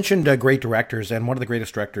 You mentioned great directors, and one of the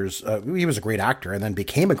greatest directors, he was a great actor and then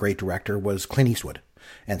became a great director, was Clint Eastwood.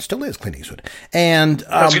 And still is Clint Eastwood. And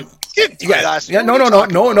no.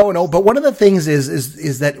 But one of the things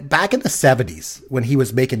is that back in the 70s, when he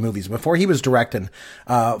was making movies, before he was directing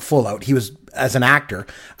Full Out, he was, as an actor,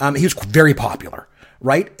 he was very popular,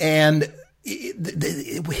 right? And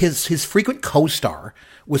his frequent co-star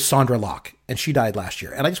was Sondra Locke, and she died last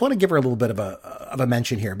year. And I just want to give her a little bit of a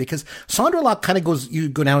mention here, because Sondra Locke kind of goes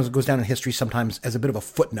down in history sometimes as a bit of a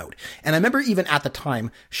footnote. And I remember even at the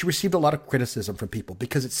time, she received a lot of criticism from people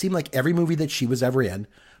because it seemed like every movie that she was ever in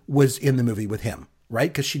was in the movie with him. Right?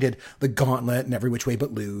 Because she did The Gauntlet and Every Which Way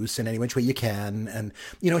But Loose and Any Which Way You Can. And,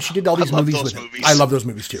 she did all these movies with him. I love those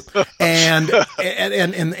movies too. And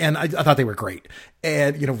I thought they were great.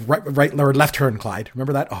 And, right, or Left Turn, Clyde.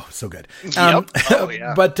 Remember that? Oh, so good. Yep. Oh,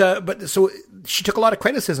 yeah. But so she took a lot of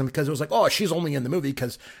criticism because it was like, oh, she's only in the movie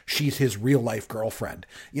because she's his real life girlfriend,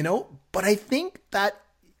 But I think that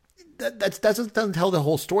doesn't tell the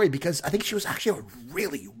whole story, because I think she was actually a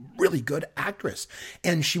really, really good actress.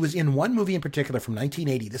 And she was in one movie in particular from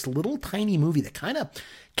 1980, this little tiny movie that kind of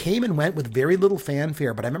came and went with very little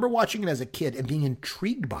fanfare. But I remember watching it as a kid and being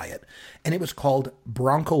intrigued by it. And it was called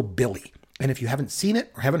Bronco Billy. And if you haven't seen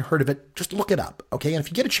it or haven't heard of it, just look it up. Okay. And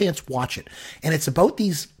if you get a chance, watch it. And it's about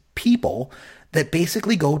these people that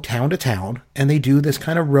basically go town to town and they do this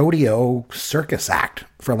kind of rodeo circus act,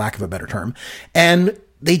 for lack of a better term. And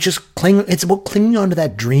they just it's about clinging on to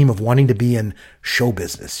that dream of wanting to be in show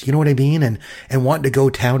business. You know what I mean? And wanting to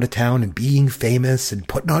go town to town and being famous and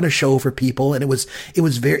putting on a show for people. And it was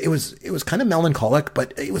kind of melancholic,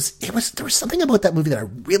 but there was something about that movie that I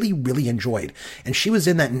really, really enjoyed. And she was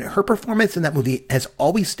in that, and her performance in that movie has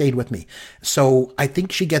always stayed with me. So I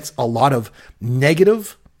think she gets a lot of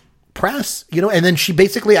negative press, and then she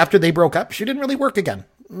basically, after they broke up, she didn't really work again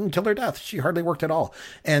until her death. She hardly worked at all.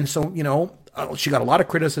 And so, she got a lot of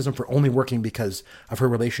criticism for only working because of her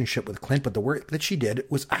relationship with Clint, but the work that she did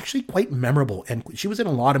was actually quite memorable. And she was in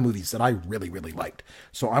a lot of movies that I really, really liked.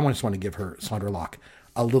 So I just want to give her, Sondra Locke,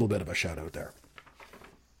 a little bit of a shout out there.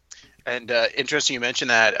 And interesting you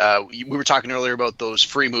mentioned that. We were talking earlier about those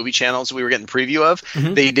free movie channels we were getting a preview of.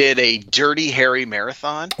 Mm-hmm. They did a Dirty Harry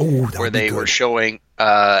marathon where they were showing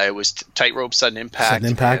it was Tightrope, Sudden Impact. Sudden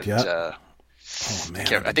Impact, yeah. Oh, man,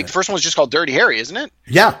 I think the first one was just called Dirty Harry, isn't it?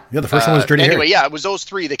 Yeah, the first one was Dirty Harry. Anyway, yeah, it was those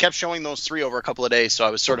three. They kept showing those three over a couple of days, so I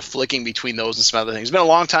was sort of flicking between those and some other things. It's been a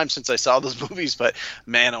long time since I saw those movies, but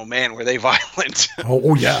man, oh man, were they violent.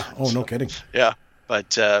 Oh yeah. Oh, no kidding. Yeah.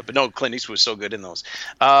 But no, Clint Eastwood was so good in those.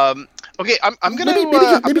 Okay, I'm gonna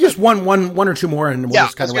maybe just one or two more, and we'll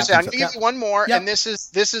just kind of wrap I'm gonna give you one more, and this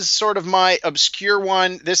is sort of my obscure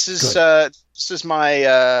one. This is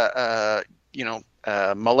my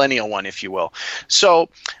millennial one, if you will. So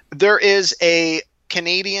there is a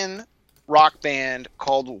Canadian rock band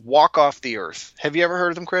called Walk Off the Earth. Have you ever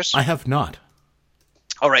heard of them, Chris? I have not.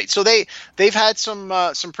 All right, so they've had some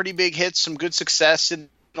pretty big hits, some good success in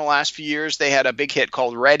the last few years. They had a big hit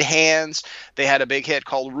called Red Hands. They had a big hit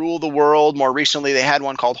called Rule the World. More recently, they had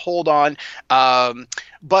one called Hold On.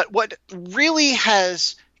 But what really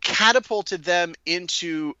has catapulted them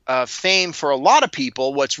into fame for a lot of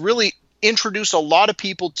people, what's really introduced a lot of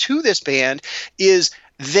people to this band, is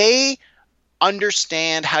they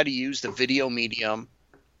understand how to use the video medium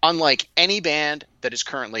unlike any band that is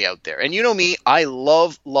currently out there. And you know me, I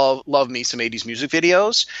love me some 80s music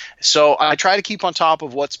videos. So I try to keep on top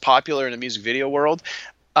of what's popular in the music video world.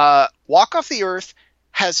 Walk Off the Earth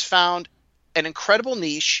has found an incredible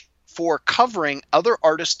niche for covering other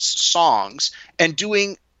artists' songs and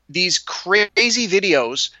doing these crazy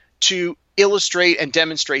videos to illustrate and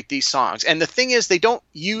demonstrate these songs. And the thing is, they don't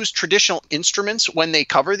use traditional instruments when they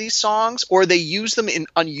cover these songs, or they use them in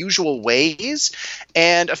unusual ways.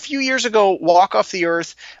 And a few years ago, Walk Off the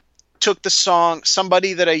Earth took the song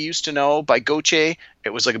Somebody That I Used to Know by Goche.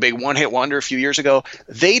 It was like a big one-hit wonder a few years ago.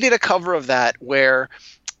 They did a cover of that where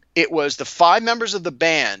it was the 5 members of the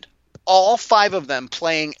band, all 5 of them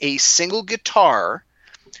playing a single guitar.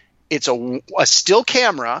 It's a still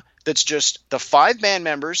camera that's just the 5 band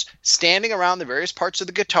members standing around the various parts of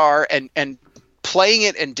the guitar and playing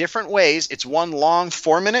it in different ways. It's one long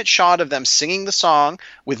 4-minute shot of them singing the song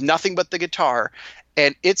with nothing but the guitar.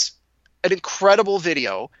 And it's an incredible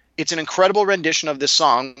video. It's an incredible rendition of this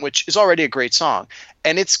song, which is already a great song.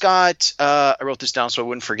 And it's got, I wrote this down so I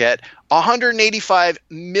wouldn't forget, 185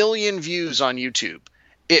 million views on YouTube.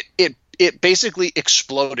 It basically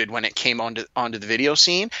exploded when it came onto the video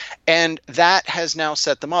scene, and that has now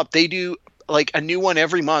set them up. They do like a new one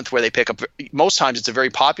every month where they pick up, most times it's a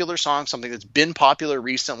very popular song, something that's been popular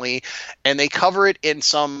recently, and they cover it in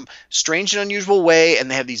some strange and unusual way,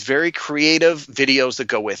 and they have these very creative videos that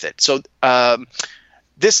go with it. So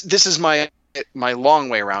this is my long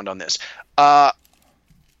way around on this. The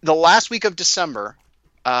last week of December,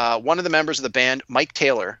 one of the members of the band, Mike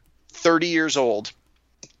Taylor, 30 years old,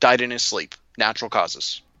 died in his sleep, natural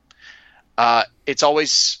causes. It's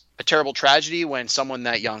always a terrible tragedy when someone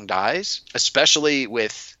that young dies, especially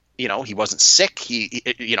with, he wasn't sick. He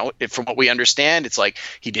from what we understand, it's like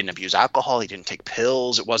he didn't abuse alcohol. He didn't take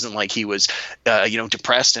pills. It wasn't like he was,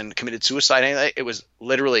 depressed and committed suicide. Anything. It was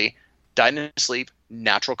literally died in his sleep,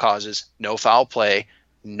 natural causes, no foul play,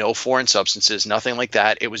 no foreign substances, nothing like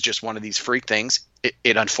that. It was just one of these freak things.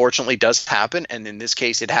 It unfortunately does happen, and in this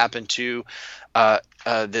case, it happened to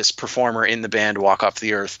this performer in the band Walk Off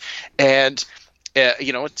the Earth. And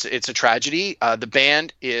it's a tragedy. The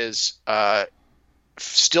band is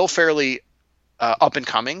still fairly up and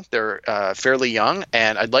coming. They're fairly young,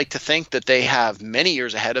 and I'd like to think that they have many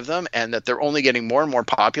years ahead of them, and that they're only getting more and more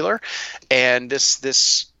popular. And this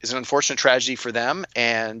is an unfortunate tragedy for them,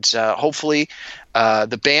 and hopefully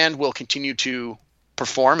the band will continue to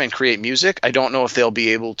perform and create music. I don't know if they'll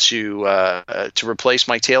be able to replace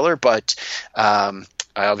Mike Taylor, but I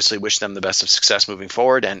obviously wish them the best of success moving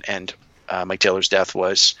forward. And Mike Taylor's death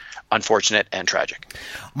was unfortunate and tragic.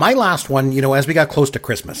 My last one, as we got close to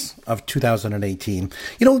Christmas of 2018,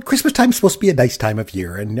 Christmas time is supposed to be a nice time of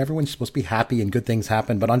year, and everyone's supposed to be happy and good things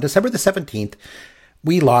happen. But on December the 17th,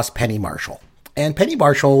 we lost Penny Marshall. And Penny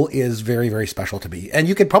Marshall is very, very special to me. And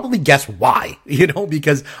you can probably guess why,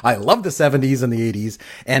 because I love the 70s and the 80s.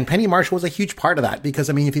 And Penny Marshall was a huge part of that. Because,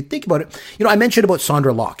 if you think about it, I mentioned about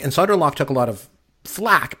Sondra Locke. And Sondra Locke took a lot of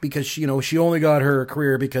flack because she only got her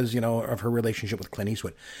career because, of her relationship with Clint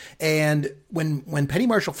Eastwood. And when Penny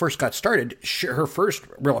Marshall first got started, her first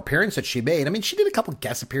real appearance that she made, she did a couple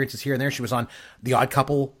guest appearances here and there. She was on The Odd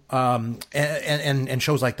Couple, and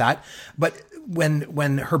shows like that. But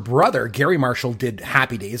when her brother, Gary Marshall, did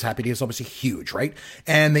Happy Days is obviously huge, right?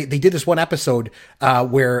 And they did this one episode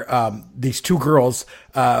where these two girls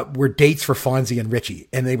were dates for Fonzie and Richie.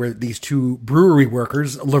 And they were these two brewery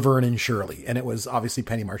workers, Laverne and Shirley. And it was obviously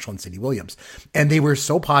Penny Marshall and Cindy Williams. And they were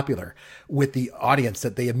so popular with the audience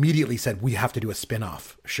that they immediately said, we have to do a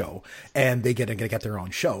spin-off show. And they gonna get their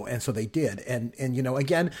own show. And so they did. And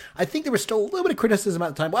again, I think there was still a little bit of criticism at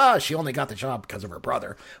the time. Well, she only got the job because of her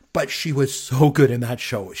brother. But she was so good in that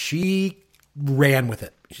show. She ran with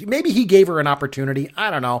it. Maybe he gave her an opportunity. I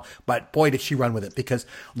don't know, but boy, did she run with it, because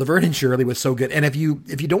Laverne and Shirley was so good. And if you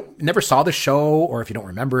never saw the show, or if you don't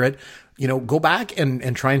remember it, go back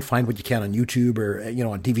and try and find what you can on YouTube, or,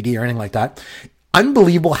 on DVD or anything like that.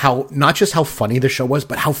 Unbelievable how, not just how funny the show was,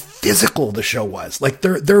 but how physical the show was. Like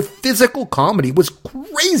their physical comedy was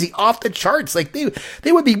crazy, off the charts. Like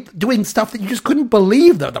they would be doing stuff that you just couldn't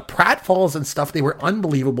believe. The pratfalls and stuff, they were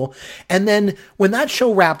unbelievable. And then when that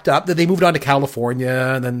show wrapped up, they moved on to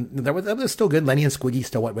California, and then that was still good. Lenny and Squiggy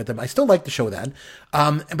still went with them. I still liked the show then.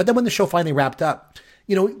 But then when the show finally wrapped up,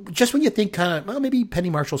 just when you think kind of, well, maybe Penny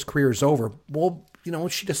Marshall's career is over, well,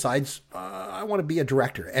 she decides, I want to be a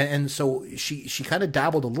director. And so she kind of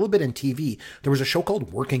dabbled a little bit in TV. There was a show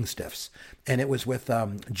called Working Stiffs, and it was with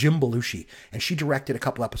Jim Belushi. And she directed a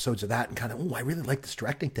couple episodes of that, and kind of, I really like this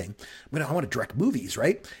directing thing. I want to direct movies,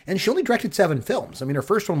 right? And she only directed 7 films. I mean, her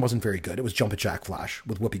first one wasn't very good. It was Jumpin' Jack Flash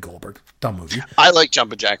with Whoopi Goldberg. Dumb movie. I like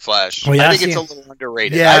Jumpin' Jack Flash. Oh, yeah? I think it's a little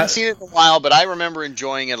underrated. Yeah. I haven't seen it in a while, but I remember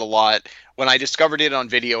enjoying it a lot when I discovered it on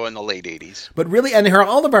video in the late 80s. But really, and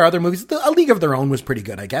all of our other movies, A League of Their Own was pretty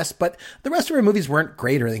good, I guess. But the rest of her movies weren't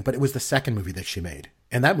great or anything. But it was the second movie that she made.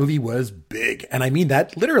 And that movie was big. And I mean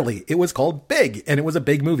that literally. It was called Big. And it was a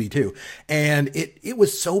big movie too. And it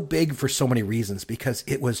was so big for so many reasons, because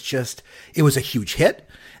it was a huge hit.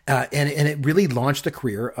 And it really launched the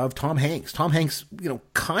career of Tom Hanks. Tom Hanks,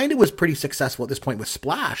 kind of was pretty successful at this point with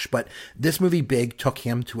Splash, but this movie Big took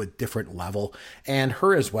him to a different level, and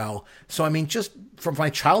her as well. So, I mean, just from my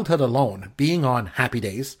childhood alone, being on Happy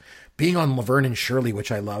Days, being on Laverne and Shirley,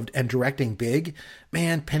 which I loved, and directing Big,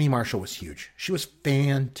 man, Penny Marshall was huge. She was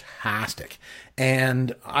fantastic.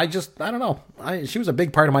 And I don't know. She was a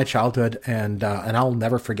big part of my childhood, and I'll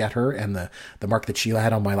never forget her and the mark that she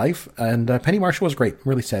had on my life. And Penny Marshall was great. I'm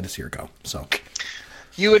really sad to see her go. So,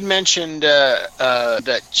 you had mentioned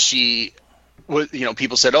that she was,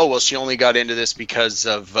 people said, oh, well, she only got into this because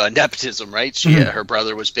of nepotism, right? Her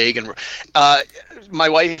brother was big, and my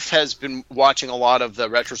wife has been watching a lot of the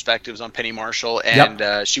retrospectives on Penny Marshall,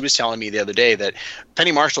 and she was telling me the other day that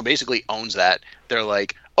Penny Marshall basically owns that. They're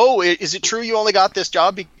like, oh, is it true you only got this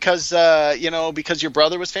job because because your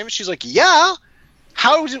brother was famous? She's like, yeah.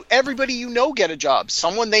 How do everybody get a job?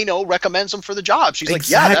 Someone they know recommends them for the job. She's like,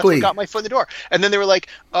 yeah, that's what got my foot in the door. And then they were like,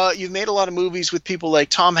 you've made a lot of movies with people like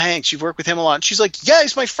Tom Hanks. You've worked with him a lot. And she's like, yeah,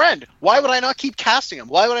 he's my friend. Why would I not keep casting him?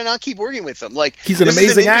 Why would I not keep working with him? Like, he's an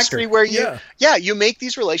amazing actor. Where you make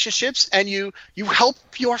these relationships and you help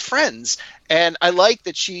your friends. And I like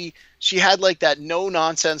that she had like that no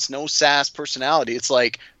nonsense, no sass personality. It's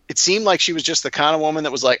like, it seemed like she was just the kind of woman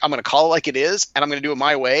that was like, I'm going to call it like it is, and I'm going to do it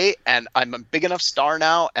my way, and I'm a big enough star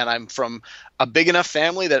now, and I'm from a big enough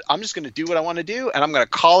family that I'm just going to do what I want to do, and I'm going to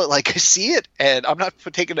call it like I see it, and I'm not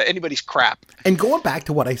taking anybody's crap. And going back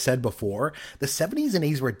to what I said before, the 70s and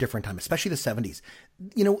 80s were a different time, especially the 70s.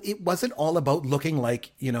 It wasn't all about looking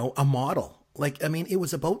like, a model. Like, I mean, it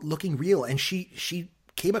was about looking real, and she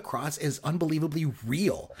came across as unbelievably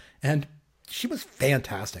real, and she was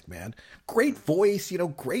fantastic, man. Great voice,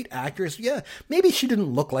 great actress. Yeah, maybe she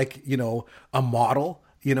didn't look like, a model,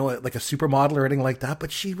 like a supermodel or anything like that,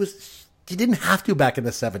 but she didn't have to back in the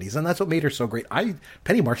 70s, and that's what made her so great.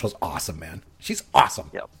 Penny Marshall's awesome, man. She's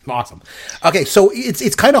awesome. Yep. Awesome. Okay, so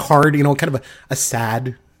it's kind of hard, kind of a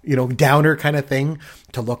sad, downer kind of thing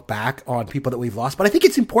to look back on people that we've lost. But I think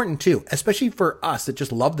it's important too, especially for us that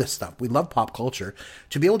just love this stuff. We love pop culture,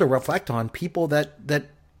 to be able to reflect on people that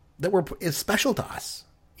were special to us,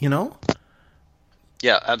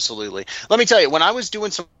 Yeah, absolutely. Let me tell you, when I was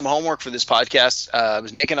doing some homework for this podcast, I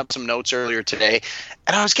was making up some notes earlier today,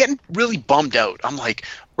 and I was getting really bummed out. I'm like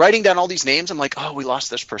writing down all these names. I'm like, oh, we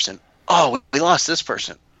lost this person. Oh, we lost this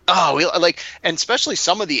person. Oh, and especially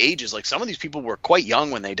some of the ages, like some of these people were quite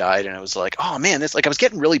young when they died, and I was like, oh man, I was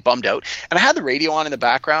getting really bummed out. And I had the radio on in the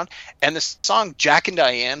background, and the song "Jack and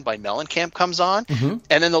Diane" by Mellencamp comes on,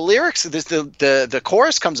 and then the lyrics, the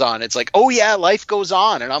chorus comes on. It's like, oh yeah, life goes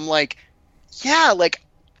on, and I'm like, yeah, like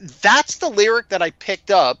that's the lyric that I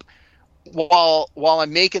picked up while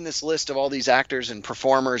I'm making this list of all these actors and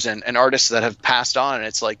performers and artists that have passed on, and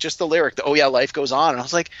it's like just the lyric, oh yeah, life goes on, and I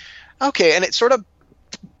was like, okay, and it sort of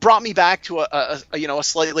brought me back to a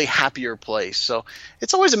slightly happier place. So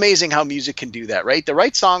it's always amazing how music can do that, right? The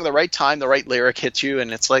right song, the right time, the right lyric hits you,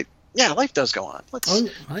 and it's like, yeah, life does go on.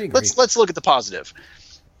 Let's look at the positive.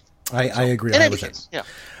 I agree. In any case, yeah.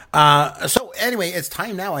 So anyway, it's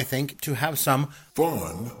time now, I think, to have some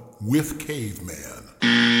fun with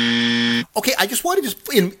Caveman. Okay, I just wanted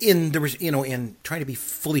to in trying to be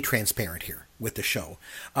fully transparent here with the show,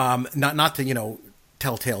 not to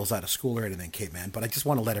tell tales out of school or anything, Caveman, but I just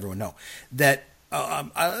want to let everyone know that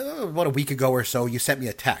About a week ago or so, you sent me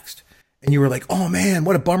a text and you were like, "Oh man,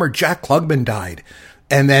 what a bummer! Jack Klugman died."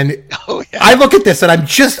 And then I look at this and I'm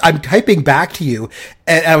typing back to you,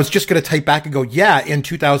 and I was just going to type back and go, "Yeah, in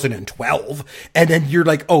 2012." And then you're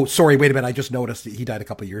like, "Oh, sorry, wait a minute. I just noticed that he died a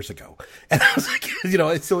couple of years ago." And I was like,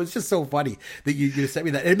 it's just so funny that you sent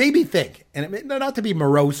me that. And it made me think, and not to be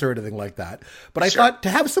morose or anything like that, but I thought to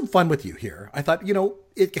have some fun with you here. I thought,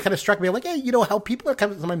 it kind of struck me like, hey, how people are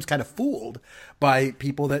sometimes kind of fooled by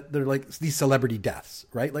people that they're like these celebrity deaths,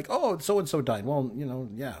 right? Like, oh, so-and-so died. Well,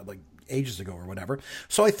 like ages ago or whatever.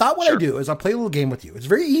 So I thought what I do is I'll play a little game with you. It's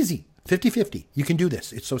very easy. 50-50. You can do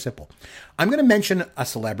this. It's so simple. I'm going to mention a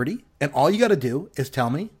celebrity, and all you got to do is tell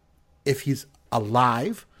me if he's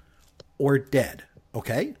alive or dead.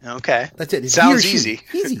 Okay? Okay. That's it. Sounds easy.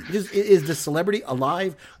 Easy. Is the celebrity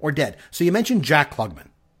alive or dead? So you mentioned Jack Klugman,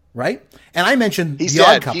 right? And I mentioned he's the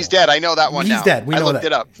dead. Odd Couple. He's dead. I know that one. He's dead. We know looked that.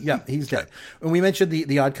 it up. Yeah, he's dead. And we mentioned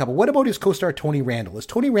the Odd Couple. What about his co-star Tony Randall? Is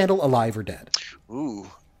Tony Randall alive or dead?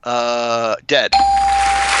 Ooh. Dead.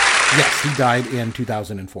 Yes, he died in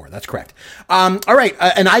 2004. That's correct. All right.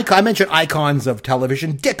 I mentioned icons of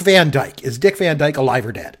television. Dick Van Dyke. Is Dick Van Dyke alive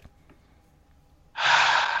or dead?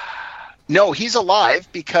 No, he's alive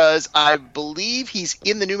because I believe he's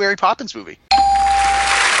in the new Mary Poppins movie.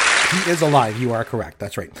 He is alive. You are correct.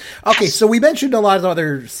 That's right. Okay, so we mentioned a lot of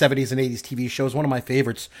other 70s and 80s TV shows. One of my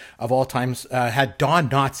favorites of all times had Don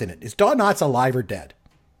Knotts in it. Is Don Knotts alive or dead?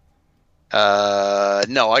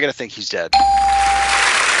 No, I got to think he's dead.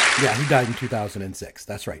 Yeah, he died in 2006.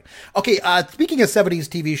 That's right. Okay, speaking of 70s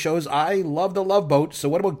TV shows, I love The Love Boat. So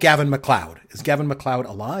what about Gavin MacLeod? Is Gavin MacLeod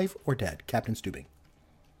alive or dead? Captain Stubing.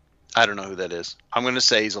 I don't know who that is. I'm going to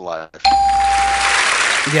say he's alive.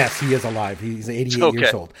 Yes, he is alive. He's 88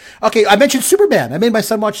 years old. Okay, I mentioned Superman. I made my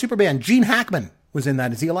son watch Superman. Gene Hackman was in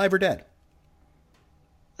that. Is he alive or dead?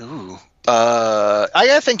 Ooh. I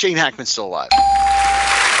got to think Gene Hackman's still alive.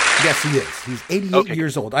 Yes, he is. He's 88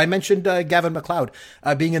 years old. I mentioned Gavin MacLeod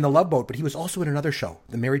being in The Love Boat, but he was also in another show,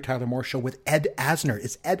 The Mary Tyler Moore Show with Ed Asner.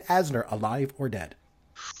 Is Ed Asner alive or dead?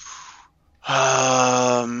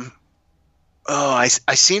 I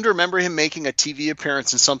seem to remember him making a TV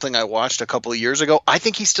appearance in something I watched a couple of years ago. I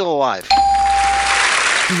think he's still alive.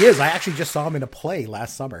 He is. I actually just saw him in a play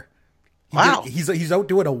last summer. Wow. He's out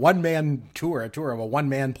doing a one-man tour, of a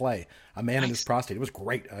one-man play. A Man and His Prostate. It was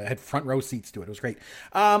great. I had front row seats to it. It was great.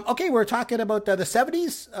 Okay, we're talking about the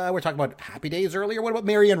 70s. We're talking about Happy Days earlier. What about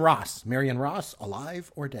Marion Ross? Marion Ross,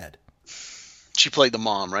 alive or dead? She played the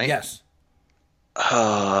mom, right? Yes.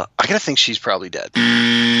 I gotta think she's probably dead.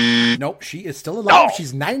 Nope, she is still alive. Oh.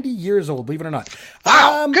 She's 90 years old, believe it or not.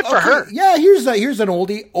 Wow, good for her. Yeah, here's an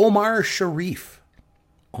oldie. Omar Sharif.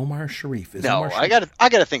 Omar Sharif. Omar Sharif? I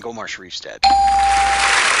gotta think Omar Sharif's dead.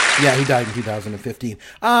 Yeah, he died in 2015.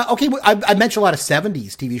 Okay, I mentioned a lot of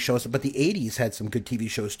 70s TV shows, but the 80s had some good TV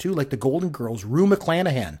shows too, like The Golden Girls. Rue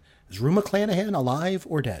McClanahan. Is Rue McClanahan alive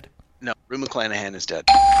or dead? No, Rue McClanahan is dead.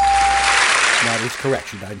 That is correct.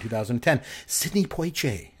 She died in 2010. Sidney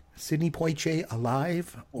Poitier. Sidney Poitier,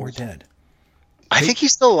 alive or dead? I think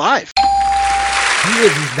he's still alive. He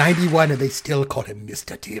is. He's 91, and they still call him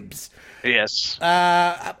Mr. Tibbs. Yes.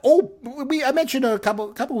 I mentioned a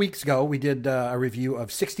couple weeks ago, we did a review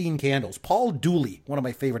of 16 Candles. Paul Dooley, one of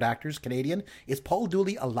my favorite actors, Canadian. Is Paul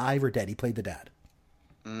Dooley alive or dead? He played the dad.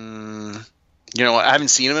 I haven't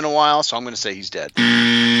seen him in a while, so I'm going to say he's dead.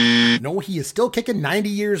 No, he is still kicking. 90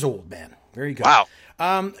 years old, man. Very good. Wow.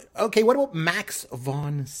 Okay, what about Max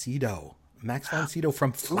von Sydow? Max von Sydow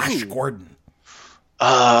from Flash Gordon.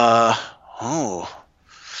 Well,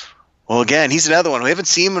 again, he's another one. We haven't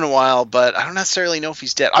seen him in a while, but I don't necessarily know if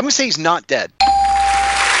he's dead. I'm going to say he's not dead.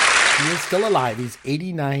 He is still alive. He's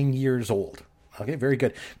 89 years old. Okay, very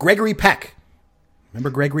good. Gregory Peck. Remember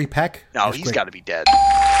Gregory Peck? No, he's got to be dead.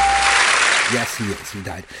 Yes, he is. He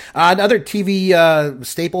died. Another TV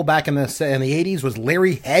staple back in the 80s was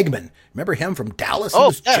Larry Hagman. Remember him from Dallas?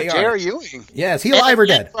 Oh, yeah, J.R. Ewing. Yeah, is he alive or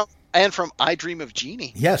dead? And from I Dream of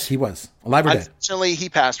Jeannie. Yes, he was. Alive or dead? Unfortunately, he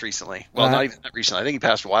passed recently. Well, not even that recently. I think he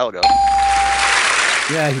passed a while ago.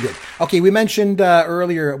 Yeah, he did. Okay, we mentioned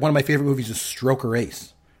earlier one of my favorite movies is Stroker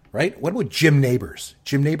Ace, right? What about Jim Nabors?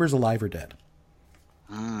 Jim Nabors, alive or dead?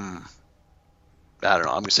 I don't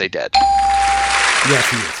know. I'm going to say dead. Yes,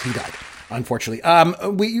 he is. He died, unfortunately.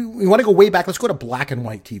 We want to go way back. Let's go to black and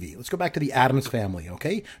white TV. Let's go back to the Addams Family,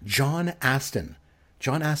 okay? John Astin.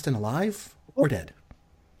 John Astin, alive or dead?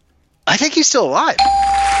 I think he's still alive.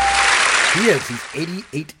 He is. He's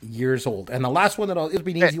 88 years old. And the last one it'll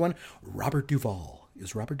be an easy one. Robert Duvall.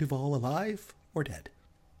 Is Robert Duvall alive or dead?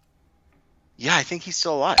 Yeah, I think he's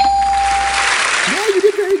still alive. Yeah, you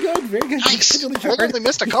did very Very good. Very good. Nice. I only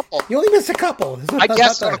missed a couple. You only missed a couple. I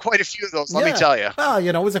guessed on quite a few of those, let me tell you. Well,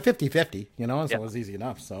 it was a 50-50, so it was easy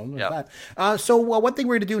enough. So, one thing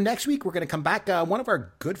we're going to do next week, we're going to come back. One of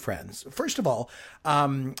our good friends. First of all,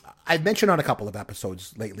 I've mentioned on a couple of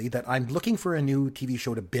episodes lately that I'm looking for a new TV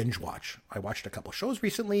show to binge watch. I watched a couple shows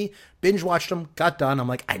recently, binge watched them, got done. I'm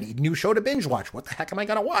like, I need a new show to binge watch. What the heck am I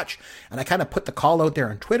going to watch? And I kind of put the call out there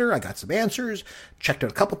on Twitter. I got some answers, checked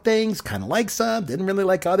out a couple things, kind of like some, didn't really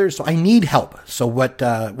like others. So I need help. So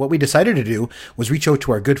what we decided to do was reach out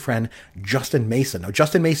to our good friend, Justin Mason. Now,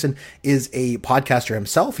 Justin Mason is a podcaster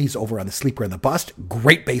himself. He's over on the Sleeper and the Bust.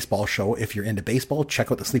 Great baseball show. If you're into baseball,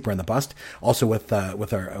 check out the Sleeper and the Bust. Also with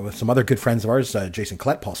some other good friends of ours, Jason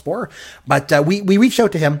Collette, Paul Sporer. But we reached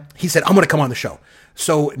out to him. He said, I'm going to come on the show.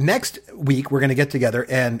 So next week, we're going to get together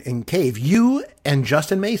and in Cave, you and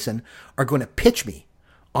Justin Mason are going to pitch me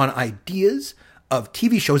on ideas of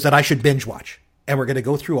TV shows that I should binge watch. And we're going to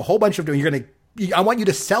go through a whole bunch of, I want you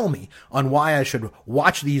to sell me on why I should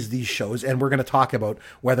watch these shows. And we're going to talk about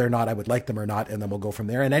whether or not I would like them or not. And then we'll go from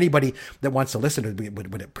there. And anybody that wants to listen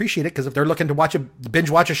would appreciate it, because if they're looking to binge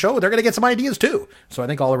watch a show, they're going to get some ideas too. So I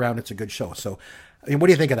think all around it's a good show. So what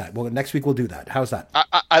do you think of that? Well, next week we'll do that. How's that?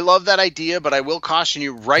 I love that idea, but I will caution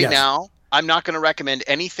you now. I'm not going to recommend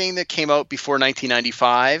anything that came out before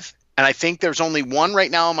 1995. And I think there's only one right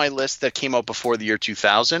now on my list that came out before the year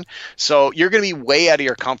 2000. So you're going to be way out of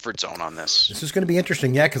your comfort zone on this. This is going to be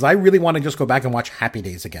interesting. Yeah, because I really want to just go back and watch Happy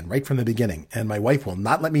Days again, right from the beginning. And my wife will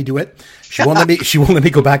not let me do it. She won't let me. She won't let me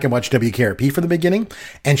go back and watch WKRP from the beginning.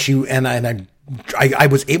 And I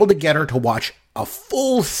was able to get her to watch a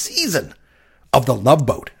full season of The Love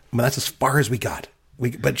Boat. I mean, that's as far as we got.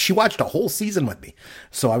 But she watched a whole season with me.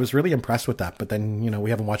 So I was really impressed with that. But then, we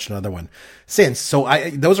haven't watched another one since. So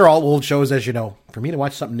those are all old shows, as you know. For me to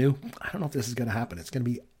watch something new, I don't know if this is going to happen. It's going to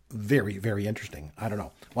be very, very interesting. I don't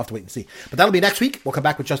know. We'll have to wait and see. But that'll be next week. We'll come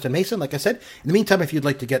back with Justin Mason, like I said. In the meantime, if you'd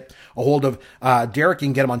like to get a hold of Derek, you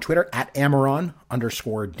can get him on Twitter at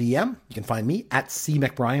Amaron_DM. You can find me at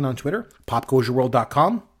CMcBrien on Twitter,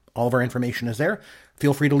 popgoesyourworld.com. All of our information is there.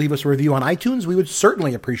 Feel free to leave us a review on iTunes. We would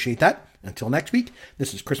certainly appreciate that. Until next week,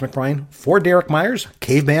 this is Chris McBrien for Derek Myers,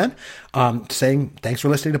 Caveman, saying thanks for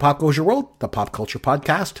listening to Pop Goes Your World, the pop culture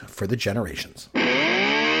podcast for the generations.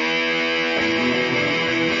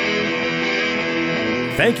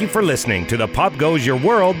 Thank you for listening to the Pop Goes Your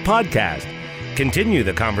World podcast. Continue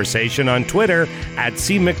the conversation on Twitter at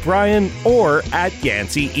CMcBrien or at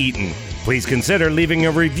Yancey Eaton. Please consider leaving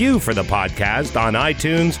a review for the podcast on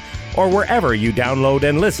iTunes or wherever you download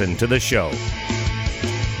and listen to the show.